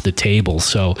drop off the table.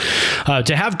 So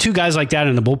to have two guys like that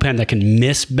in the bullpen that can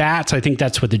miss bats, I think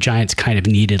that's what the Giants kind of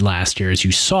needed last year, as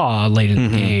you saw late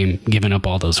in the game, giving up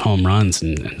all those home runs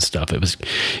and stuff. It was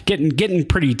getting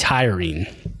pretty tiring.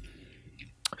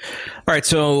 All right,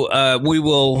 so we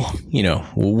will,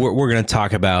 we're going to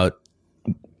talk about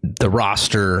the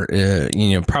roster,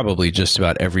 probably just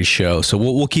about every show. So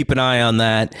we'll keep an eye on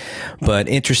that. But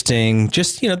interesting,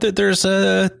 just, there's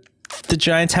the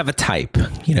Giants have a type,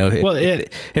 Well,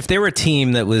 if they were a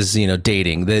team that was,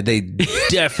 dating, they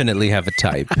definitely have a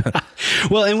type.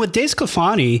 Well, and with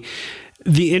DeSclafani,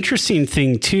 the interesting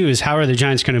thing, too, is how are the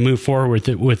Giants going to move forward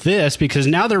with this? Because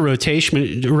now their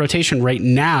rotation right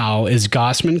now is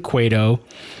Gausman, Cueto,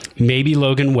 maybe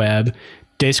Logan Webb,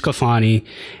 DeSclafani,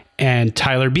 and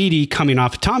Tyler Beede coming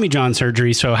off of Tommy John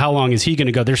surgery. So how long is he going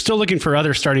to go? They're still looking for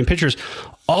other starting pitchers.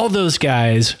 All those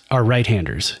guys are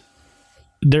right-handers.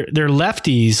 Their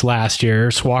lefties last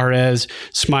year, Suarez,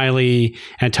 Smiley,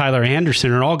 and Tyler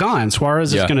Anderson are all gone.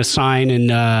 Suarez is going to sign in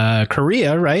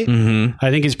Korea, right? Mm-hmm. I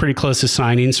think he's pretty close to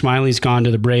signing. Smiley's gone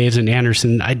to the Braves, and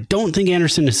Anderson, I don't think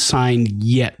Anderson has signed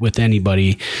yet with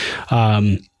anybody,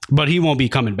 but he won't be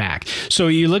coming back. So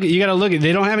you got to look at,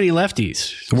 they don't have any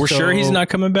lefties. We're sure he's not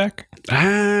coming back?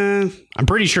 I'm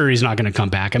pretty sure he's not going to come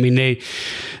back. I mean,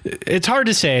 it's hard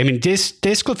to say. I mean,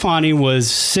 DeSclafani was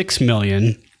 $6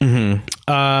 million.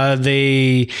 Mm-hmm.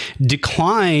 They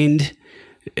declined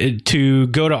to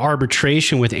go to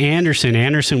arbitration with Anderson.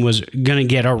 Anderson was going to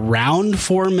get around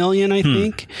 $4 million, I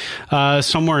think,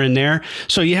 somewhere in there.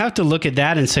 So you have to look at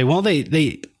that and say, well,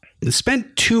 they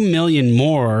spent $2 million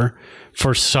more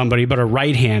for somebody, but a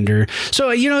right-hander.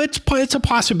 So, it's a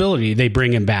possibility they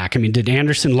bring him back. I mean, did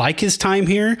Anderson like his time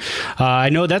here? I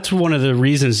know that's one of the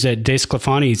reasons that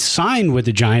DeSclafani signed with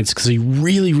the Giants, because he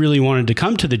really, really wanted to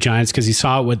come to the Giants because he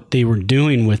saw what they were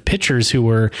doing with pitchers who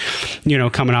were,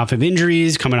 coming off of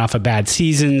injuries, coming off of bad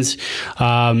seasons,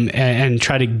 and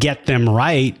try to get them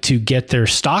right to get their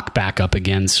stock back up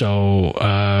again. So,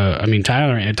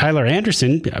 Tyler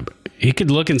Anderson, he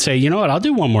could look and say, you know what, I'll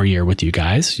do one more year with you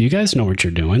guys. You guys know what you're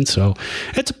doing. So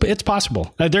it's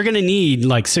possible. They're going to need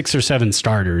like 6 or 7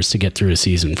 starters to get through a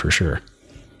season for sure.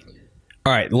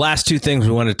 All right. Last two things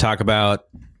we wanted to talk about.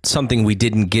 Something we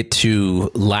didn't get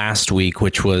to last week,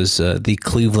 which was the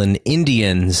Cleveland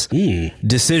Indians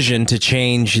decision to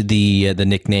change the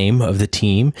nickname of the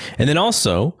team. And then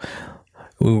also,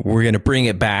 we're going to bring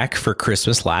it back for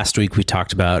Christmas. Last week, we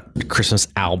talked about Christmas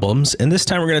albums, and this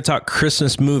time we're going to talk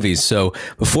Christmas movies. So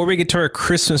before we get to our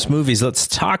Christmas movies, let's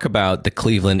talk about the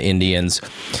Cleveland Indians.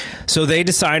 So they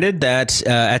decided that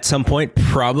at some point,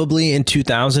 probably in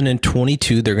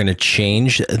 2022, they're going to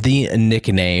change the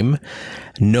nickname.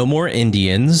 No more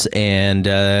Indians, and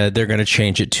they're going to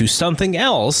change it to something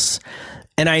else.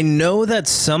 And I know that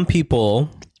some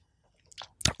people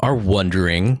are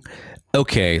wondering,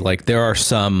 okay, like there are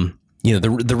some,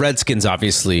 the Redskins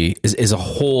obviously is a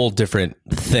whole different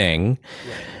thing.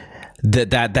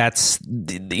 That's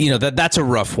that's a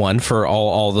rough one for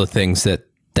all the things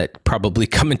that probably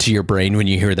come into your brain when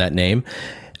you hear that name.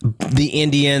 The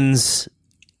Indians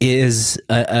is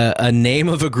a name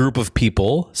of a group of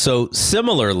people. So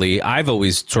similarly, I've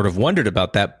always sort of wondered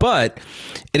about that, but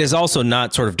it is also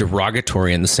not sort of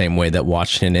derogatory in the same way that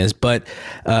Washington is. But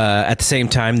at the same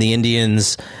time, the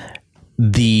Indians,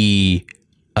 I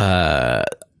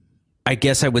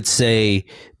guess I would say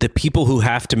the people who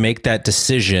have to make that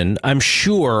decision, I'm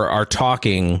sure, are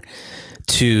talking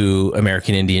to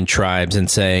American Indian tribes and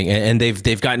saying, and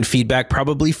they've gotten feedback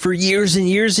probably for years and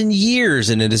years and years,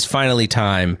 and it is finally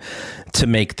time to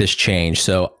make this change.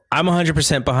 So I'm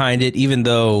 100% behind it, even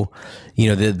though,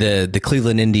 the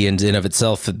Cleveland Indians in of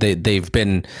itself, they've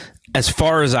been, as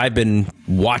far as I've been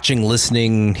watching,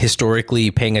 listening,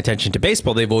 historically paying attention to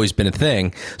baseball, they've always been a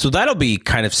thing. So that'll be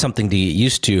kind of something to get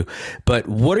used to. But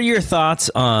what are your thoughts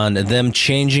on them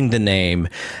changing the name?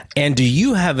 And do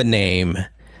you have a name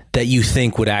that you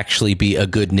think would actually be a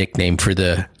good nickname for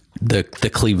the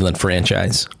Cleveland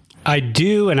franchise? I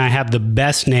do, and I have the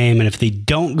best name. And if they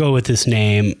don't go with this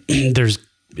name,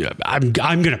 I'm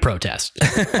going to protest.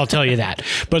 I'll tell you that.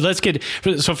 But let's get,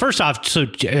 so first off,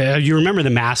 you remember the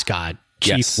mascot,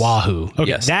 Chief Wahoo. Okay,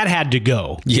 yes. That had to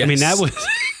go. Yes. I mean, that was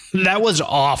That was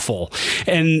awful.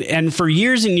 And for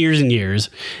years and years and years,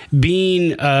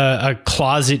 being a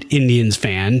closet Indians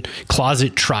fan,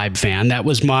 closet Tribe fan, that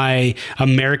was my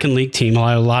American League team.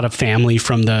 I had a lot of family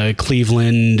from the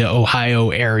Cleveland, Ohio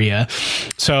area.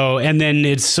 So, and then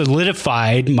it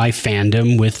solidified my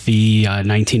fandom with the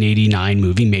 1989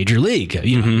 movie Major League.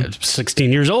 You know,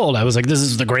 16 years old. I was like, this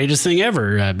is the greatest thing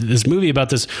ever. This movie about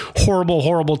this horrible,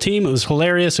 horrible team. It was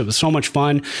hilarious. It was so much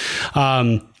fun.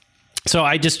 So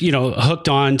I just, hooked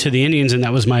on to the Indians, and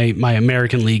that was my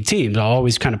American League team. I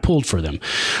always kind of pulled for them.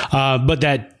 But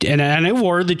and I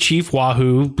wore the Chief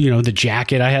Wahoo, the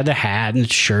jacket. I had the hat and the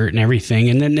shirt and everything.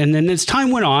 And then as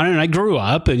time went on and I grew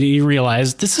up, and you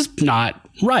realize this is not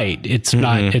right. It's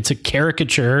not, it's a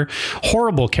caricature,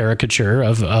 horrible caricature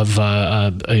of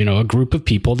a group of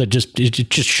people that just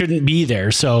shouldn't be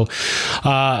there. So,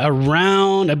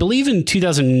 around, I believe in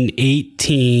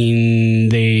 2018,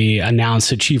 they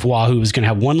announced that Chief Wahoo was going to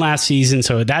have one last season.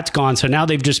 So that's gone. So now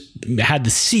they've just had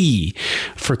the C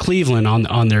for Cleveland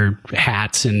on their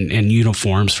hats and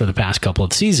uniforms for the past couple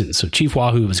of seasons. So Chief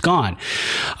Wahoo was gone.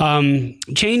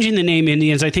 Changing the name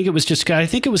Indians, I think it was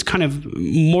kind of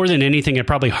more than anything, it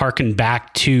probably harkened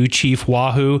back to Chief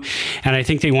Wahoo, and I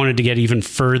think they wanted to get even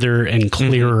further and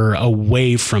clearer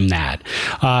away from that.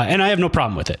 And I have no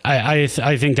problem with it. I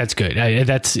think that's good.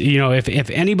 That's if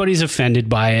anybody's offended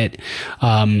by it,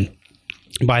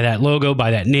 by that logo, by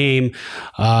that name,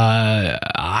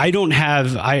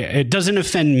 it doesn't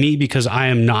offend me because I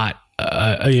am not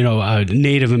a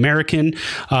Native American,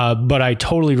 but I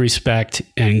totally respect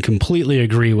and completely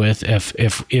agree with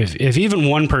if even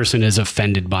one person is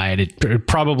offended by it, it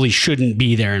probably shouldn't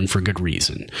be there, and for good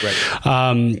reason. Right.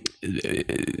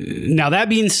 Now, that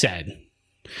being said,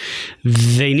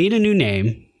 they need a new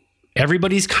name.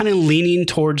 Everybody's kind of leaning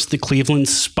towards the Cleveland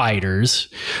Spiders.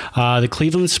 The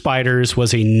Cleveland Spiders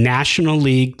was a National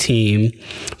League team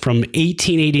from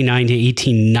 1889 to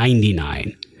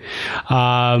 1899.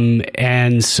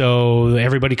 And so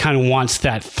everybody kind of wants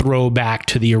that throwback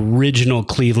to the original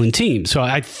Cleveland team. So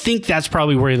I think that's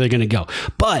probably where they're going to go.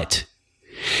 But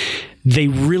they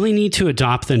really need to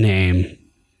adopt the name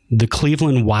the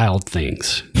Cleveland Wild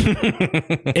Things.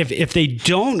 If they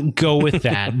don't go with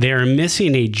that, they're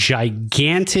missing a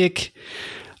gigantic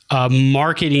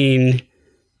marketing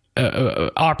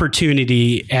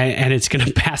opportunity, and it's going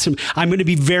to pass them. I'm going to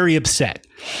be very upset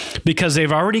because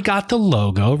they've already got the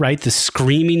logo, right? The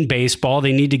screaming baseball.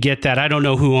 They need to get that. I don't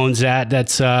know who owns that.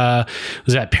 That's was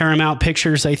that Paramount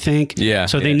Pictures, I think. Yeah.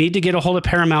 So they need to get a hold of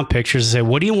Paramount Pictures and say,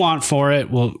 what do you want for it?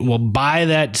 We'll buy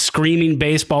that screaming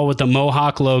baseball with the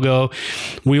Mohawk logo.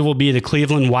 We will be the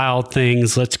Cleveland Wild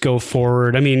Things. Let's go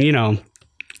forward. I mean,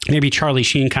 maybe Charlie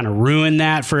Sheen kind of ruined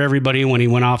that for everybody when he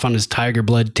went off on his Tiger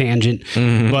Blood tangent.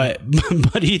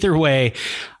 But either way,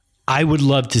 I would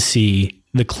love to see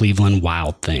the Cleveland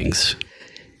Wild Things.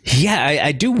 Yeah,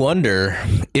 I do wonder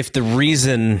if the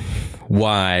reason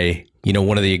why,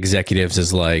 one of the executives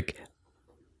is like,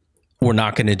 we're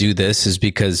not going to do this is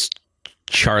because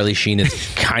Charlie Sheen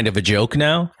is kind of a joke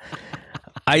now.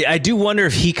 I do wonder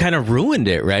if he kind of ruined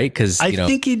it, right? Because I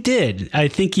think he did.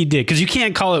 Because you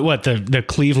can't call it the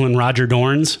Cleveland Roger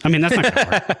Dorns. I mean, that's not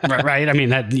gonna work, right? I mean,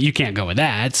 that you can't go with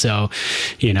that. So,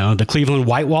 the Cleveland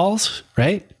White Walls,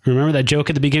 right? Remember that joke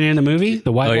at the beginning of the movie,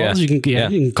 the White Walls? You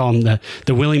can call them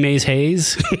the Willie Mays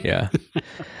Hayes. Yeah.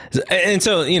 And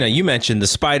so you mentioned the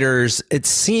Spiders. It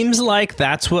seems like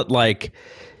that's what like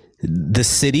the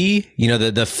city,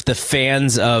 the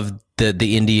fans of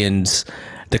the Indians.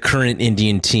 The current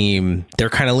Indian team, they're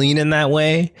kind of leaning that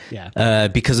way,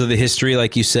 because of the history,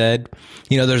 like you said.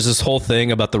 There's this whole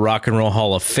thing about the Rock and Roll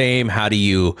Hall of Fame. How do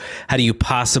you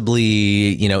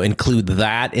possibly include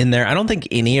that in there? I don't think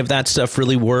any of that stuff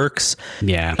really works.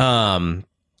 Yeah.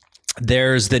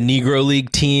 There's the Negro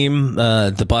League team,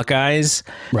 the Buckeyes,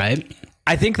 right?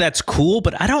 I think that's cool,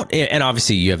 but I don't. And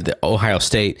obviously, you have the Ohio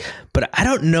State, but I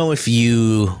don't know if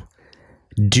you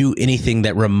do anything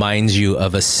that reminds you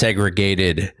of a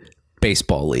segregated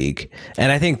baseball league. And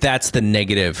I think that's the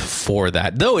negative for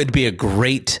that, though it'd be a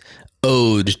great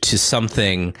ode to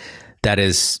something that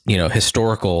is,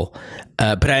 historical.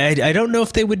 But I don't know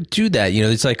if they would do that.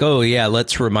 It's like, oh yeah,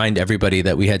 let's remind everybody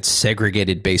that we had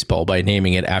segregated baseball by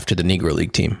naming it after the Negro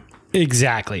League team.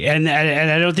 Exactly. And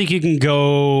I don't think you can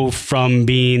go from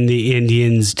being the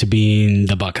Indians to being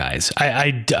the Buckeyes.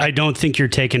 I don't think you're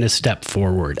taking a step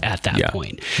forward at that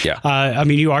point. Yeah. I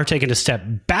mean, you are taking a step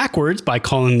backwards by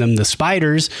calling them the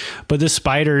Spiders, but the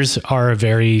Spiders are a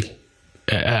very,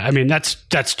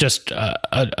 that's just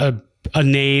a a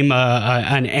name,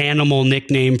 an animal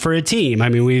nickname for a team. I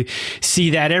mean, we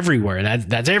see that everywhere.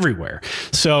 That's everywhere.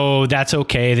 So that's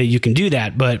okay that you can do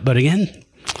that. But again,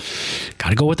 got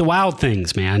to go with the Wild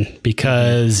Things, man,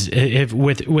 because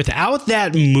without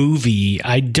that movie,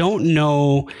 I don't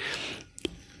know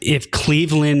if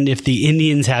the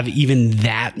Indians have even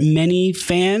that many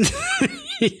fans.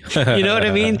 You know what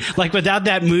I mean? Like without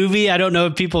that movie, I don't know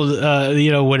if people,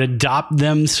 would adopt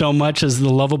them so much as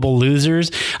the lovable losers.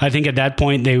 I think at that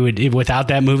point without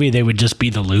that movie, they would just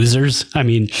be the losers. I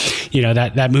mean,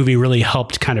 that movie really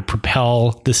helped kind of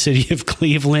propel the city of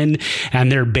Cleveland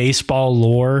and their baseball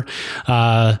lore.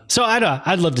 So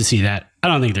I'd love to see that. I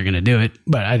don't think they're going to do it,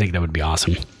 but I think that would be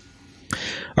awesome.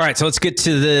 All right, so let's get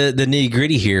to the nitty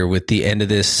gritty here with the end of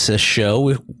this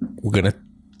show. We're going to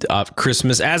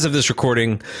Christmas. As of this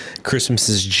recording, Christmas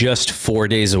is just 4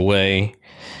 days away.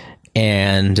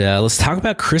 And let's talk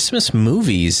about Christmas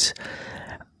movies.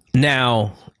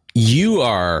 Now, you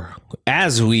are,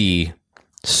 as we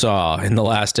saw in the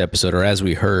last episode, or as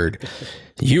we heard,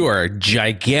 you are a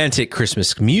gigantic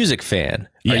Christmas music fan.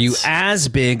 Yes. Are you as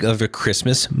big of a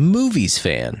Christmas movies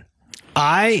fan?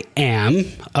 I am.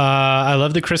 I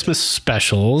love the Christmas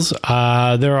specials.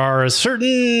 There are a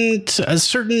certain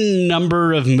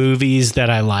number of movies that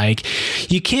I like.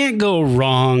 You can't go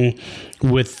wrong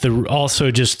with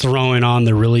also just throwing on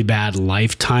the really bad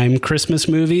Lifetime Christmas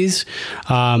movies.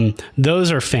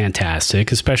 Those are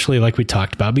fantastic, especially like we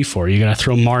talked about before. You got to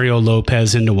throw Mario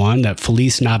Lopez into one, that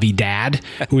Feliz Navidad.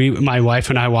 My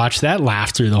wife and I watched that,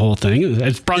 laughed through the whole thing.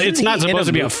 It's not supposed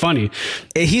to be funny.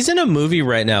 He's in a movie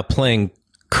right now playing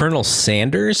Colonel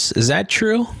Sanders. Is that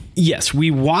true? Yes,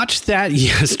 we watched that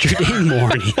yesterday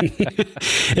morning.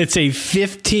 It's a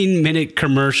 15-minute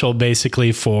commercial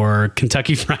basically for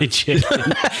Kentucky Fried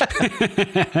Chicken.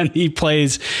 And he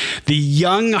plays the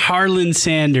young Harlan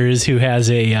Sanders, who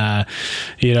has a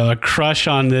crush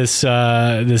on this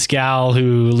gal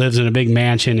who lives in a big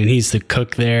mansion, and he's the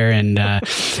cook there. And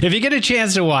if you get a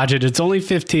chance to watch it, it's only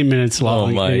 15 minutes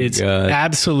long. Oh my it's God.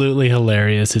 Absolutely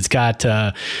hilarious. It's got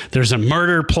there's a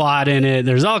murder plot in it.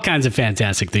 There's all kinds of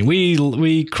fantastic things.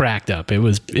 We cracked up. It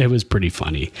was pretty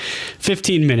funny.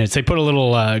 15 minutes. They put a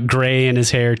little gray in his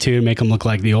hair too, to make him look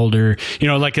like the older,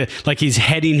 like he's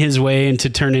heading his way to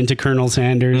turn into Colonel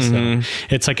Sanders. Mm-hmm. So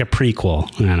it's like a prequel.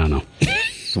 I don't know.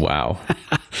 Wow.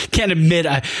 I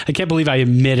can't believe I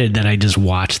admitted that I just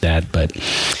watched that, but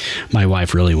my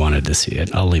wife really wanted to see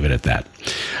it. I'll leave it at that.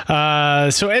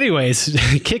 So anyways,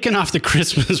 kicking off the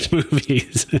Christmas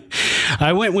movies,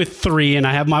 I went with 3 and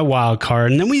I have my wild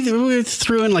card, and then we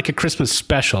threw in like a Christmas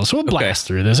special. So we'll blast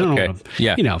through this.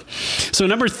 So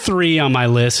number 3 on my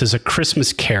list is A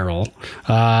Christmas Carol.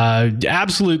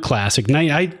 Absolute classic.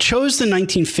 I chose the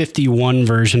 1951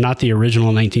 version, not the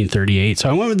original 1938. So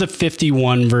I went with the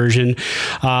 51 version.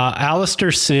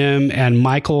 Alastair Sim and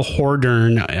Michael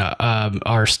Hordern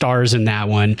are stars in that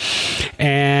one.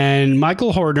 And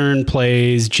Michael Hordern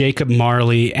plays Jacob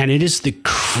Marley, and it is the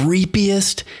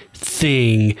creepiest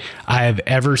thing I have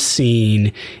ever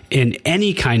seen in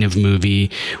any kind of movie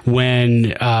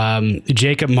when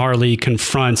Jacob Marley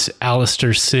confronts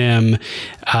Alastair Sim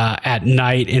at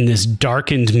night in this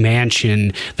darkened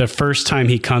mansion the first time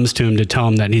he comes to him to tell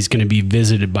him that he's going to be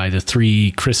visited by the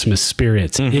 3 Christmas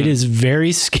spirits. Mm-hmm. It is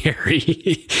very scary.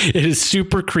 It is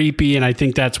super creepy, and I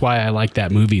think that's why I like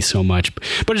that movie so much.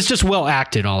 But it's just well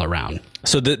acted all around.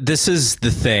 So this is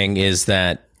the thing, is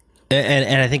that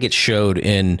and I think it showed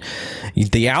in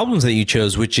the albums that you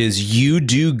chose, which is you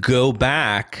do go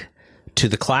back to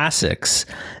the classics,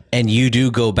 and you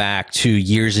do go back to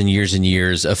years and years and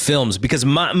years of films, because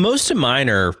most of mine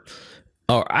are,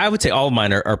 or I would say all of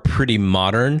mine are pretty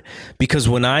modern, because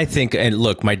when I think, and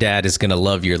look, my dad is going to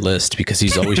love your list because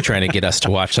he's always trying to get us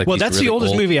to watch like well, that's really the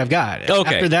oldest movie I've got.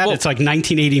 Okay. After that, it's like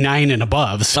 1989 and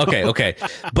above. So. Okay.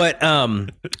 But,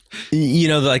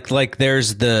 like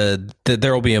there's there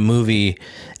will be a movie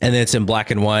and it's in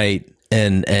black and white,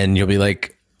 and you'll be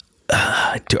like,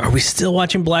 are we still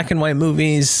watching black and white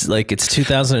movies? Like it's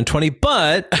 2020,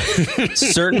 but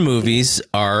certain movies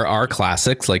are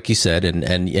classics, like you said,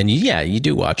 and yeah, you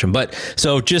do watch them. But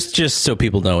so just so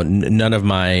people know, none of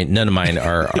mine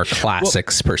are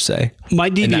classics per se. My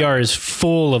DVR is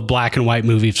full of black and white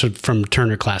movies from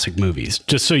Turner Classic Movies,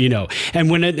 just so you know.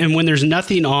 And when there's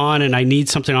nothing on and I need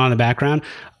something on in the background,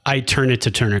 I turn it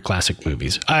to Turner Classic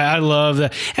Movies. I love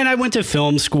that. And I went to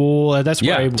film school. That's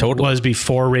where I was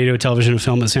before radio, television, and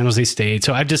film at San Jose State.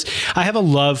 So I have a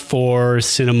love for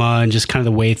cinema and just kind of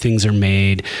the way things are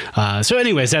made. So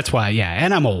anyways, that's why. Yeah.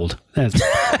 And I'm old. That's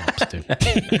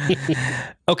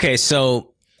okay.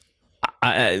 So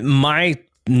my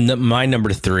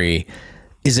number 3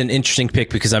 is an interesting pick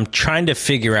because I'm trying to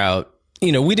figure out,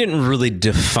 we didn't really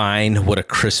define what a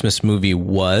Christmas movie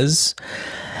was.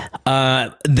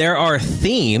 There are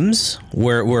themes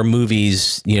where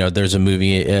movies, there's a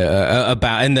movie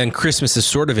about, and then Christmas is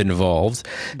sort of involved.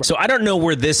 So I don't know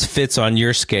where this fits on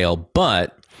your scale,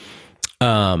 but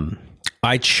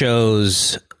I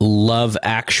chose Love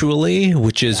Actually,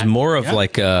 which is more of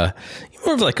like a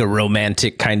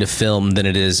romantic kind of film than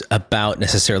it is about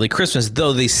necessarily Christmas,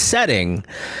 though the setting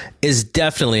is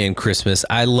definitely in Christmas.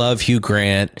 I love Hugh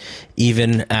Grant,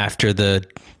 even after the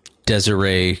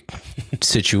Desiree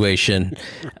situation.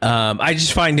 I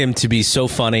just find him to be so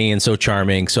funny and so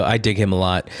charming, so I dig him a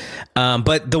lot.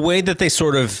 But the way that they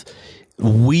sort of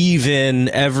weave in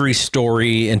every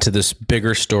story into this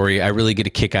bigger story, I really get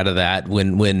a kick out of that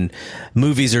when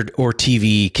movies or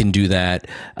TV can do that.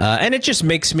 And it just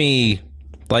makes me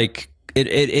like,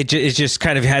 it just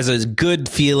kind of has a good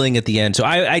feeling at the end. So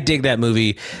I dig that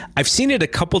movie. I've seen it a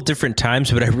couple different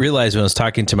times, but I realized when I was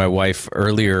talking to my wife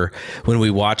earlier, when we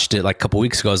watched it like a couple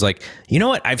weeks ago, I was like, you know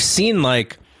what? I've seen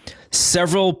like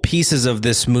several pieces of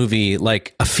this movie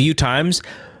like a few times,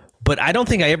 but I don't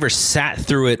think I ever sat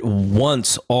through it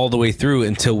once all the way through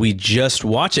until we just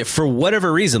watched it for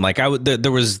whatever reason. Like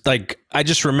there was like, I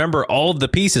just remember all of the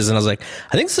pieces and I was like,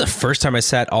 I think this is the first time I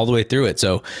sat all the way through it.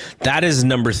 So that is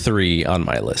number 3 on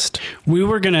my list. We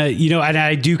were going to, and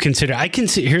I do consider,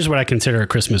 here's what I consider a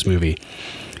Christmas movie.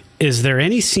 Is there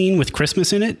any scene with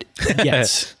Christmas in it?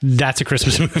 Yes, that's a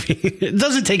Christmas movie. It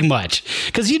doesn't take much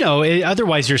because,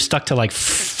 otherwise you're stuck to like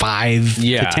 5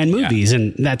 to 10 movies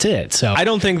and that's it. So I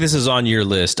don't think this is on your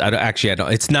list. I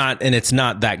don't. It's not, and it's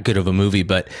not that good of a movie.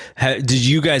 But did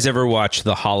you guys ever watch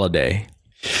The Holiday?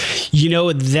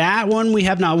 That one we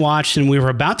have not watched, and we were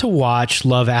about to watch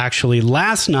Love Actually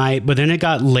last night, but then it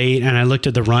got late and I looked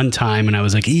at the runtime and I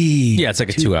was like, it's like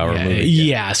a 2-hour movie.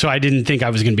 Yeah. So I didn't think I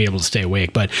was going to be able to stay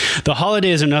awake, but The Holiday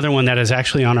is another one that is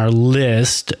actually on our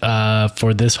list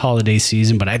for this holiday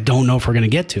season, but I don't know if we're going to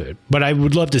get to it, but I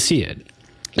would love to see it.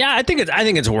 Yeah, I think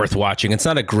it's worth watching. It's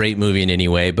not a great movie in any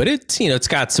way, but it's, it's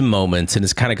got some moments and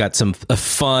it's kind of got a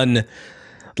fun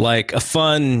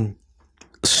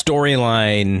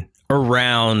storyline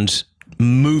around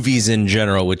movies in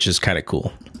general, which is kind of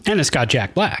cool. And it's got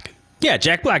Jack Black. Yeah,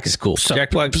 Jack Black is cool. So,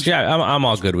 Jack Black, I'm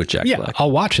all good with Jack Black.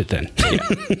 I'll watch it then.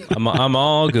 I'm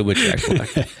all good with Jack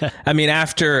Black. I mean,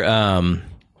 after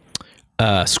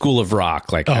School of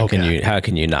Rock, like how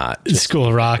can you not? School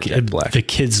of Rock, the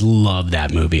kids love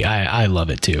that movie. I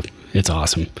love it too. It's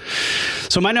awesome.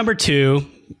 So my number 2,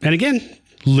 and again,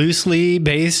 loosely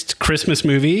based Christmas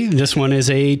movie. This one is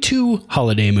a 2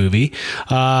 holiday movie.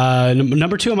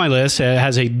 Number 2 on my list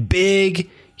has a big,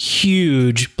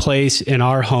 huge place in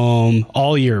our home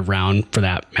all year round, for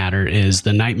that matter, is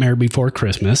The Nightmare Before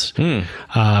Christmas from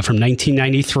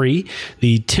 1993,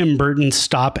 the Tim Burton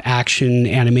stop action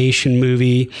animation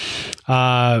movie.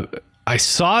 I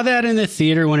saw that in the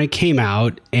theater when it came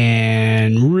out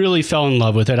and really fell in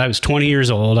love with it. I was 20 years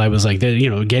old. I was like,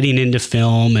 getting into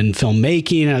film and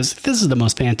filmmaking. I was like, this is the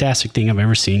most fantastic thing I've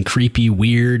ever seen. Creepy,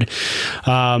 weird.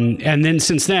 And then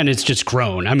since then, it's just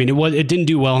grown. I mean, it didn't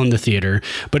do well in the theater,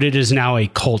 but it is now a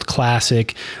cult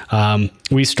classic.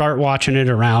 We start watching it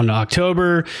around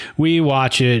October. We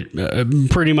watch it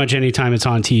pretty much anytime it's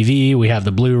on TV. We have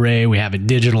the Blu-ray. We have it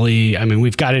digitally. I mean,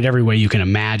 we've got it every way you can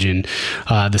imagine.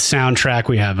 The soundtrack,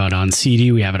 we have it on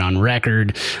CD. We have it on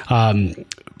record.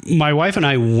 My wife and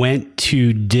I went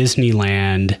to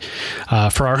Disneyland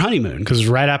for our honeymoon because it was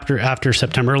right after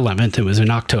September 11th. It was in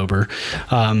October.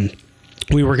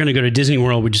 We were going to go to Disney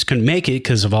World. We just couldn't make it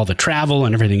because of all the travel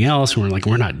and everything else. And we're like,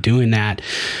 we're not doing that.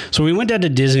 So we went down to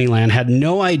Disneyland, had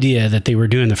no idea that they were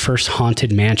doing the first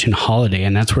Haunted Mansion holiday.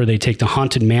 And that's where they take the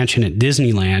Haunted Mansion at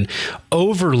Disneyland,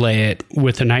 overlay it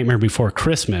with The Nightmare Before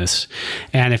Christmas.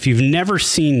 And if you've never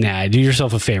seen that, do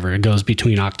yourself a favor. It goes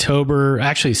between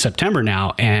September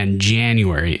now and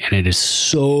January. And it is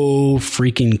so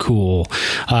freaking cool.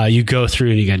 You go through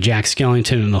and you got Jack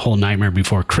Skellington and the whole Nightmare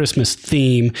Before Christmas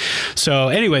theme. So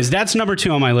anyways, that's number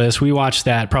 2 on my list. We watched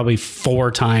that probably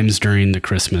 4 times during the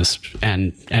Christmas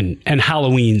and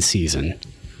Halloween season.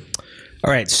 All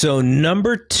right. So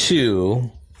number 2,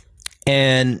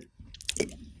 and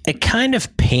it kind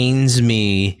of pains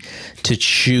me to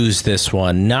choose this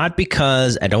one, not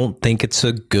because I don't think it's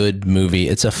a good movie.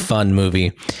 It's a fun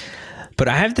movie, but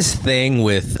I have this thing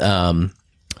with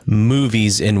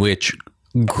movies in which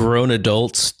grown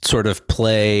adults sort of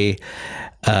play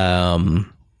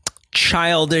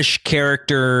childish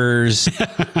characters.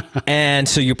 And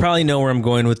so you probably know where I'm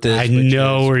going with this. I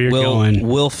know where you're going.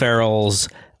 Will Ferrell's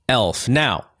Elf.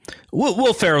 Now,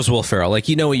 Will Ferrell's Will Ferrell. Like,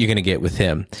 you know what you're going to get with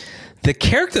him. The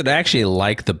character that I actually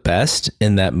like the best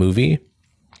in that movie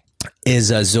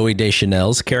is Zooey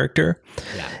Deschanel's character.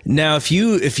 Yeah. Now, if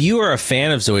you are a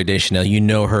fan of Zooey Deschanel, you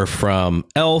know her from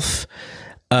Elf.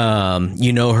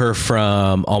 You know her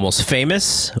from Almost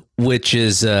Famous, which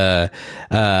is I've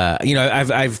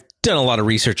done a lot of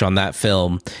research on that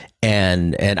film,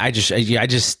 and I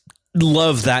just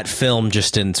love that film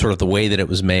just in sort of the way that it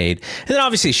was made. And then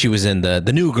obviously she was in the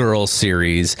New Girl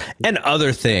series and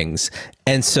other things.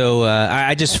 And so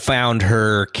I just found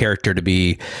her character to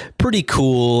be pretty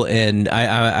cool, and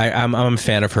I'm a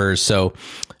fan of hers. So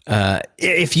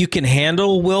if you can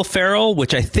handle Will Ferrell,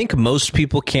 which I think most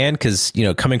people can, because,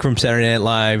 coming from Saturday Night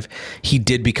Live, he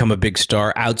did become a big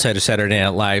star outside of Saturday Night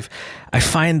Live. I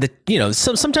find that,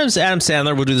 sometimes Adam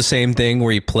Sandler will do the same thing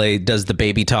where he does the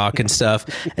baby talk and stuff,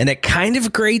 and it kind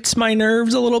of grates my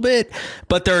nerves a little bit,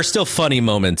 but there are still funny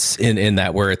moments in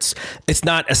that where it's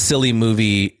not a silly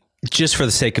movie just for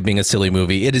the sake of being a silly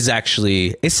movie. It is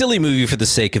actually a silly movie for the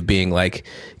sake of being like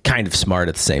kind of smart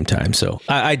at the same time. So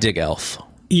I dig Elf.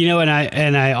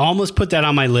 And I almost put that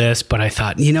on my list, but I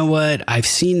thought, you know what? I've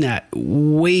seen that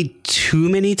way too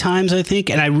many times, I think,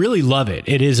 and I really love it.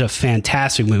 It is a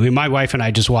fantastic movie. My wife and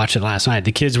I just watched it last night.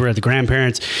 The kids were at the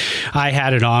grandparents'. I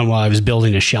had it on while I was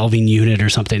building a shelving unit or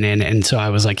something, and so I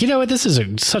was like, you know what? This is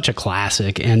such a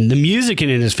classic, and the music in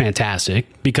it is fantastic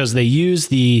because they use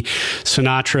the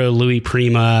Sinatra, Louis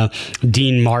Prima,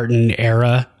 Dean Martin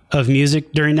era of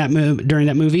music during that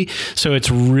movie. So it's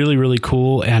really, really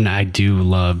cool. And I do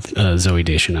love Zooey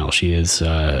Deschanel. She is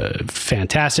a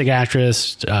fantastic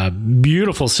actress,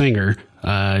 beautiful singer,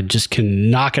 just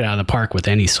can knock it out of the park with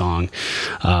any song.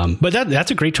 But that's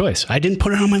a great choice. I didn't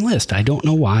put it on my list. I don't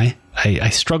know why. I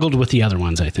struggled with the other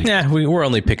ones, I think. Yeah, we're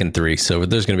only picking 3, so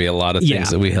there's going to be a lot of things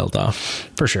that we held off.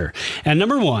 For sure. And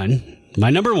my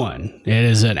number one, it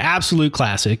is an absolute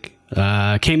classic.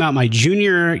 Came out my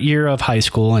junior year of high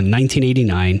school in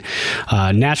 1989.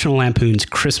 National Lampoon's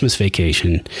Christmas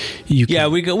Vacation. We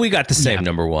got the same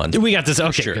number one. We got this.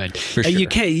 Okay, sure. Good. For sure.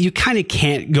 You kind of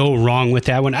can't go wrong with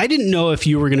that one. I didn't know if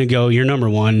you were going to go your number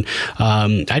one.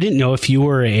 I didn't know if you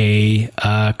were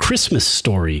a Christmas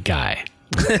Story guy.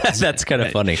 That's kind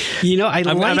of funny.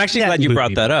 I'm actually glad you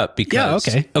brought that up because.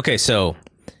 Yeah. Okay. So,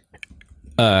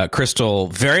 Crystal,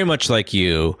 very much like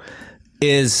you.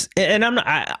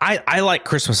 I like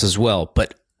Christmas as well,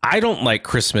 but I don't like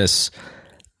Christmas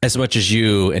as much as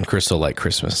you and Crystal like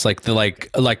Christmas. I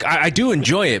do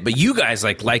enjoy it, but you guys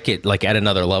like it like at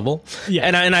another level. Yeah,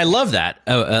 and I love that.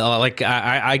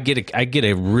 I get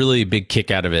a really big kick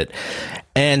out of it.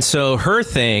 And so her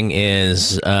thing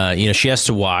is, she has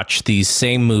to watch these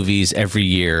same movies every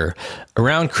year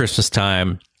around Christmas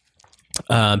time.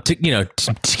 To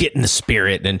get in the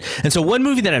spirit. And so one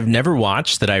movie that I've never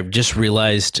watched that I just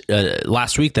realized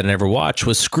last week that I never watched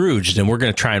was Scrooged, and we're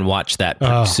going to try and watch that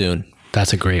pretty soon.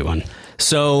 That's a great one.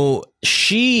 So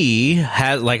she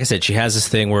has, like I said, she has this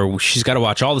thing where she's got to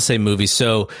watch all the same movies.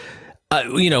 So,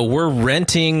 we're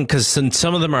renting, because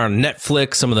some of them are on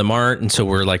Netflix, some of them aren't. And so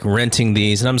we're like renting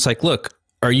these. And I'm just like, look,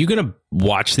 are you going to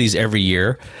watch these every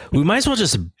year? We might as well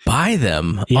just buy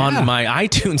them on my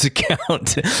iTunes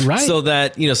account, right? So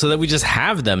that we just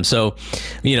have them. So,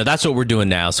 that's what we're doing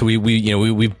now. So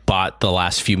we bought the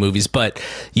last few movies. But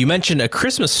you mentioned A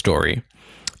Christmas Story,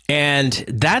 and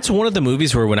that's one of the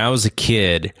movies where when I was a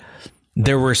kid,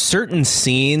 there were certain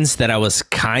scenes that I was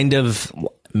kind of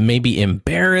maybe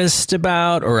embarrassed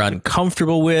about or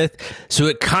uncomfortable with. So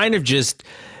it kind of just.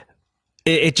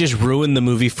 It just ruined the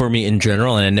movie for me in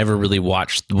general, and I never really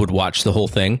would watch the whole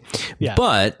thing. Yeah.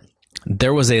 But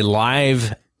there was a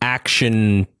live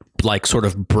action, like sort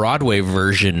of Broadway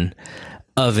version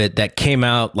of it that came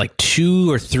out like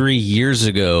 2 or 3 years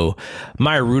ago.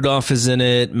 Maya Rudolph is in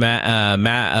it.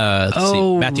 Matthew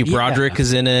Broderick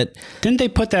is in it. Didn't they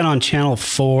put that on Channel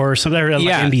 4 or something, like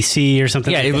NBC or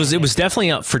something? Yeah, like it was definitely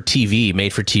up for TV,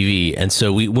 made for TV. And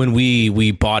so when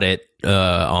we bought it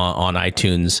on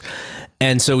iTunes.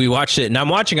 And so we watched it, and I'm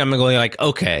going like,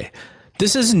 okay,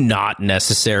 this is not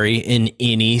necessary in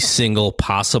any single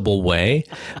possible way,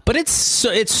 but it's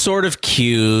sort of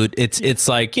cute. It's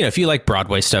like, if you like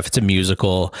Broadway stuff, it's a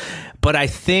musical. But I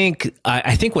think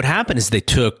what happened is they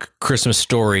took Christmas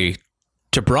Story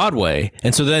to Broadway,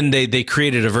 and so then they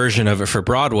created a version of it for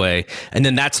Broadway, and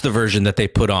then that's the version that they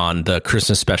put on the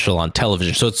Christmas special on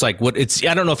television. So it's like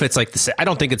I don't know if it's like I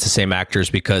don't think it's the same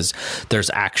actors, because there's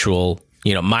actual.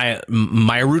 Maya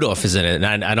Rudolph is in it,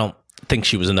 and I don't think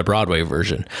she was in the Broadway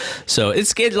version. So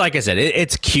it's like I said,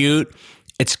 it's cute.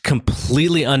 It's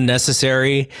completely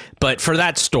unnecessary, but for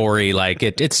that story, like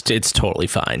it's totally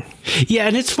fine. Yeah,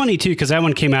 and it's funny too because that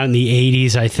one came out in the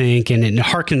 80s, I think, and it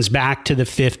harkens back to the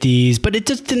 50s, but it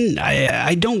just didn't.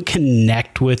 I don't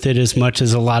connect with it as much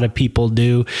as a lot of people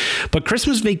do. But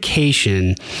Christmas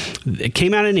Vacation, it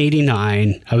came out in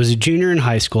 89. I was a junior in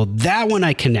high school. That one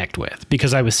I connect with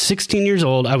because I was 16 years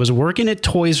old. I was working at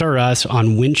Toys R Us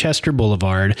on Winchester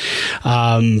Boulevard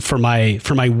for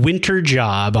my winter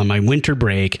job on my winter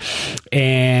break.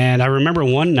 And I remember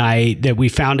one night that we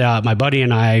found out, my buddy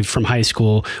and I from high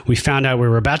school, we found out we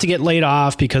were about to get laid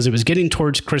off because it was getting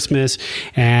towards Christmas.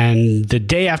 And the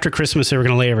day after Christmas, they were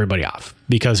going to lay everybody off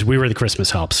because we were the Christmas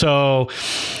help. So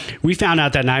we found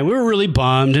out that night. We were really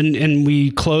bummed, and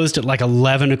we closed at like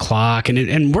 11 o'clock.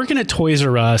 And working at Toys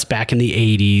R Us back in the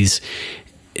 80s,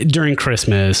 during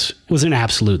Christmas was an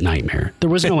absolute nightmare. There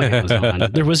was no Amazon.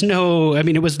 There was no, I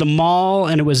mean, it was the mall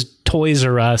and it was Toys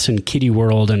R Us and Kitty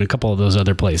World and a couple of those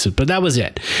other places, but that was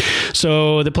it.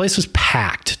 So the place was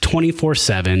packed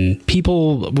 24/7.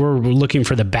 People were looking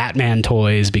for the Batman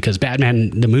toys because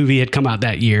Batman, the movie, had come out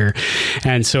that year.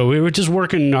 And so we were just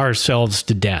working ourselves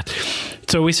to death.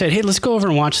 So we said, hey, let's go over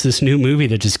and watch this new movie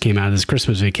that just came out, this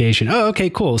Christmas Vacation. Oh, okay,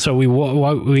 cool. So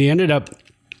we ended up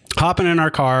hopping in our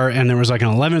car, and there was like an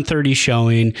 11:30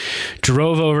 showing,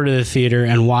 drove over to the theater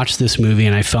and watched this movie,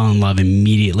 and I fell in love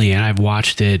immediately, and I've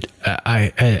watched it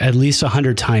at least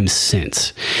 100 times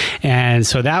since. And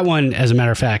so that one, as a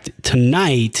matter of fact,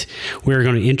 tonight we're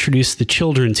going to introduce the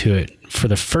children to it for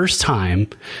the first time.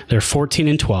 They're 14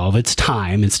 and 12. It's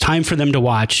time for them to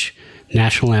watch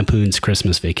National Lampoon's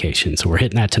Christmas Vacation. So we're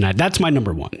hitting that tonight. That's my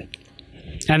number one.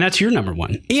 And that's your number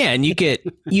one. Yeah, and you get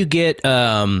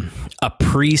a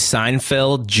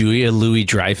pre-Seinfeld Julia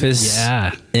Louis-Dreyfus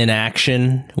in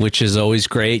action, which is always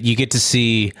great. You get to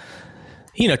see,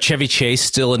 Chevy Chase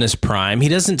still in his prime. He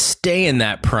doesn't stay in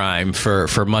that prime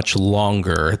for much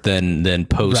longer than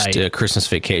post Christmas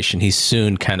Vacation. He's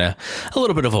soon kind of a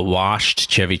little bit of a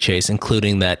washed Chevy Chase,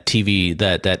 including that TV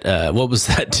that what was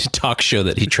that talk show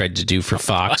that he tried to do for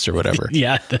Fox or whatever?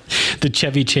 Yeah, the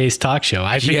Chevy Chase talk show.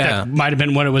 I think that might have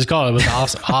been what it was called. It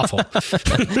was awful.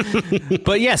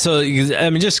 But yeah, so I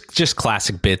mean, just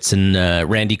classic bits and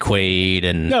Randy Quaid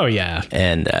and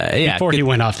before he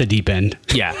went off the deep end.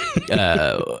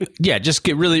 Just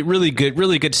get really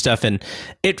good stuff. And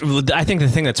I think the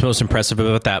thing that's most impressive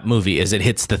about that movie is it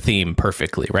hits the theme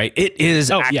perfectly, right? It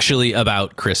is actually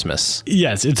about Christmas.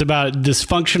 Yes, it's about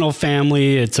dysfunctional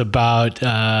family. It's about,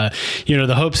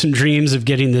 the hopes and dreams of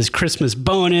getting this Christmas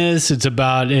bonus. It's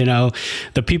about,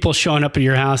 the people showing up at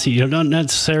your house. You don't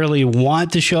necessarily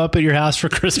want to show up at your house for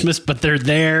Christmas, but they're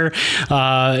there.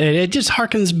 It just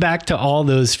harkens back to all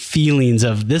those feelings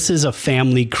of this is a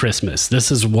family Christmas.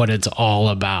 This is what it's all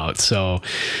about. So,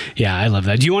 yeah, I love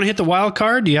that. Do you want to hit the wild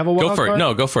card? Do you have a wild card? Go for it.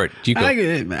 No, go for it. You go.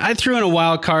 I threw in a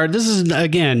wild card. This is,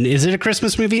 again, is it a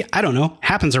Christmas movie? I don't know.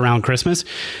 Happens around Christmas.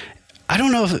 I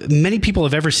don't know if many people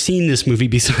have ever seen this movie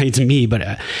besides me,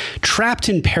 but Trapped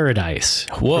in Paradise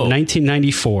from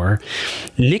 1994.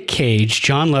 Nick Cage,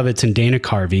 John Lovitz, and Dana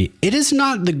Carvey. It is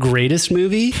not the greatest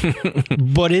movie,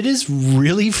 but it is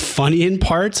really funny in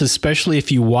parts, especially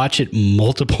if you watch it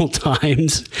multiple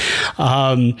times.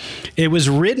 It was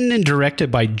written and directed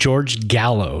by George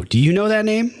Gallo. Do you know that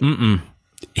name? Mm-mm.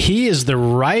 He is the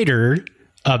writer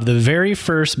of the very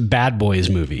first Bad Boys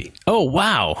movie. Oh,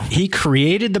 wow. He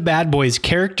created the Bad Boys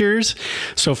characters.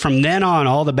 So from then on,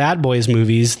 all the Bad Boys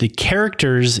movies, the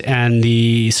characters and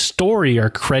the story are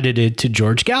credited to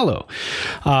George Gallo.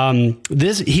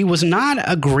 He was not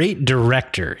a great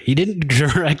director. He didn't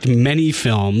direct many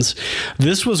films.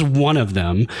 This was one of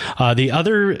them. The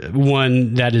other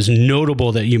one that is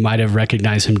notable that you might have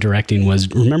recognized him directing was,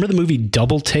 remember the movie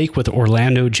Double Take with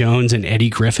Orlando Jones and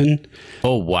Eddie Griffin?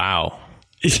 Oh, wow.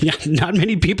 Yeah, not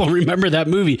many people remember that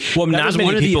movie. Well, not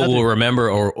many people will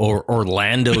remember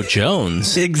Orlando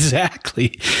Jones.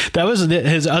 Exactly. That was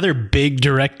his other big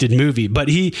directed movie. But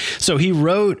he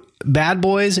wrote Bad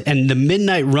Boys and the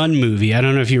Midnight Run movie. I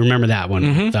don't know if you remember that one.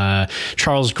 Mm-hmm. With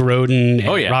Charles Grodin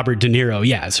and Robert De Niro.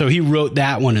 Yeah, so he wrote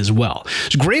that one as well.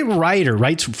 He's a great writer,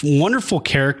 writes wonderful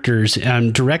characters,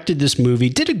 directed this movie,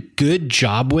 did a good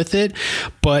job with it,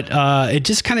 but it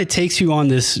just kind of takes you on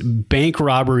this bank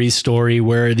robbery story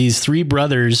where these three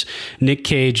brothers, Nick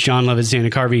Cage, John Lovitz,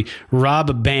 Dana Carvey, rob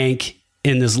a bank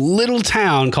in this little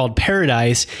town called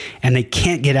Paradise, and they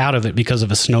can't get out of it because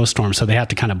of a snowstorm, so they have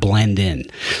to kind of blend in.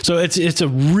 So it's a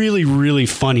really, really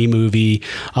funny movie.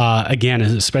 Again,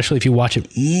 especially if you watch it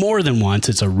more than once,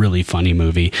 it's a really funny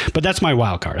movie. But that's my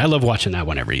wild card. I love watching that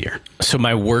one every year. So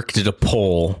my work did a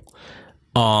poll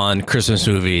on Christmas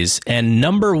movies, and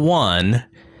number one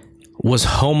was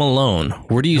Home Alone.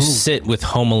 Where do you sit with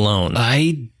Home Alone?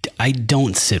 I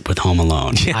don't sit with Home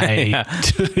Alone.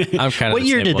 I'm kind of What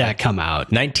year did way. that come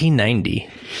out? 1990.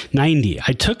 90.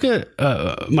 I took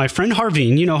my friend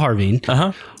Harveen, you know Harveen.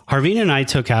 Uh-huh. Harveen and I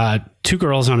took two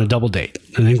girls on a double date.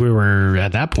 I think we were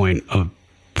at that point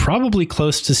probably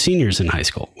close to seniors in high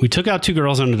school. We took out two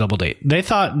girls on a double date.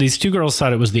 These two girls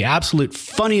thought it was the absolute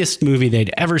funniest movie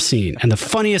they'd ever seen, and the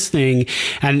funniest thing,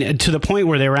 and to the point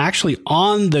where they were actually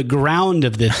on the ground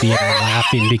of the theater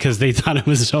laughing because they thought it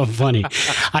was so funny.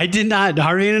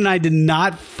 Harveen and I did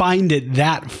not find it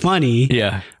that funny.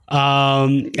 Yeah.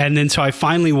 And then so I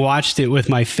finally watched it with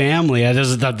my family. This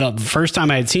was the first time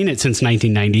I had seen it since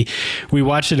 1990. We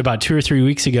watched it about 2 or 3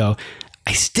 weeks ago.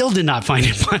 I still did not find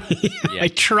it funny. Yeah. I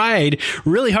tried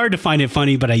really hard to find it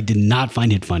funny, but I did not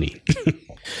find it funny.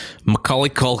 Macaulay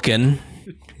Culkin,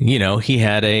 he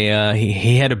had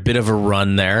a bit of a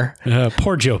run there.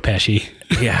 Poor Joe Pesci.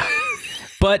 Yeah.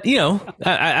 But,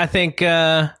 I think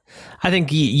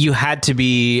you had to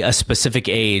be a specific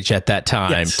age at that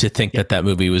time to think that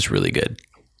movie was really good.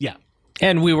 Yeah.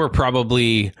 And we were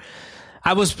probably,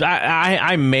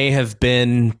 I may have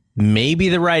been maybe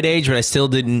the right age, but I still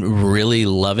didn't really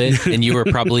love it. And you were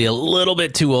probably a little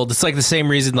bit too old. It's like the same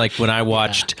reason, like when I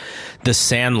watched The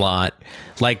Sandlot,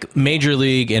 like Major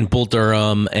League and Bull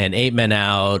Durham and 8 Men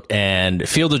Out and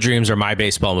Field of Dreams are my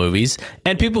baseball movies.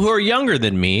 And people who are younger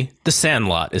than me, The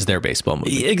Sandlot is their baseball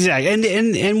movie. Exactly.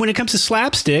 And when it comes to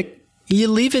slapstick, you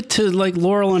leave it to like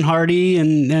Laurel and Hardy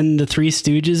and the Three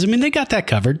Stooges. I mean, they got that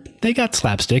covered. They got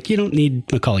slapstick. You don't need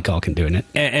Macaulay Culkin doing it.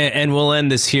 And we'll end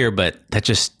this here, but that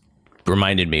just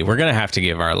reminded me, we're going to have to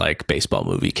give our like baseball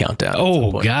movie countdown.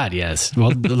 Oh God, yes.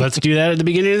 Well, let's do that at the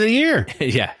beginning of the year.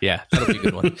 Yeah. That'll be a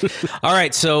good one. All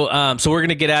right. So we're going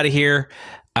to get out of here.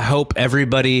 I hope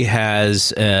everybody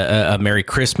has a Merry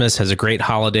Christmas, has a great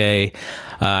holiday.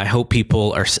 I hope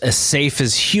people are as safe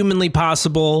as humanly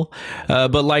possible.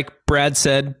 But like Brad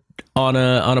said on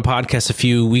a podcast a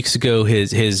few weeks ago,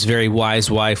 his very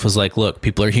wise wife was like, look,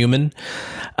 people are human.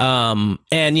 And,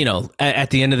 at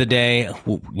the end of the day,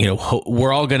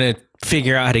 we're all going to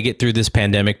figure out how to get through this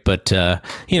pandemic, but,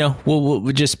 we'll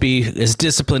just be as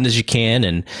disciplined as you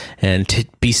can and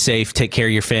be safe, take care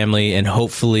of your family. And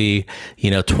hopefully,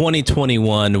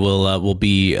 2021 will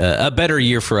be a better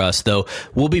year for us, though.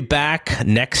 We'll be back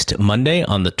next Monday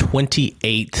on the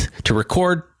 28th to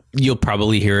record. You'll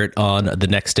probably hear it on the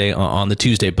next day, on the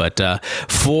Tuesday. But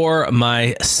for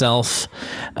myself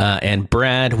and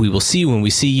Brad, we will see you when we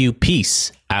see you.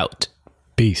 Peace out.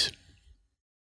 Peace.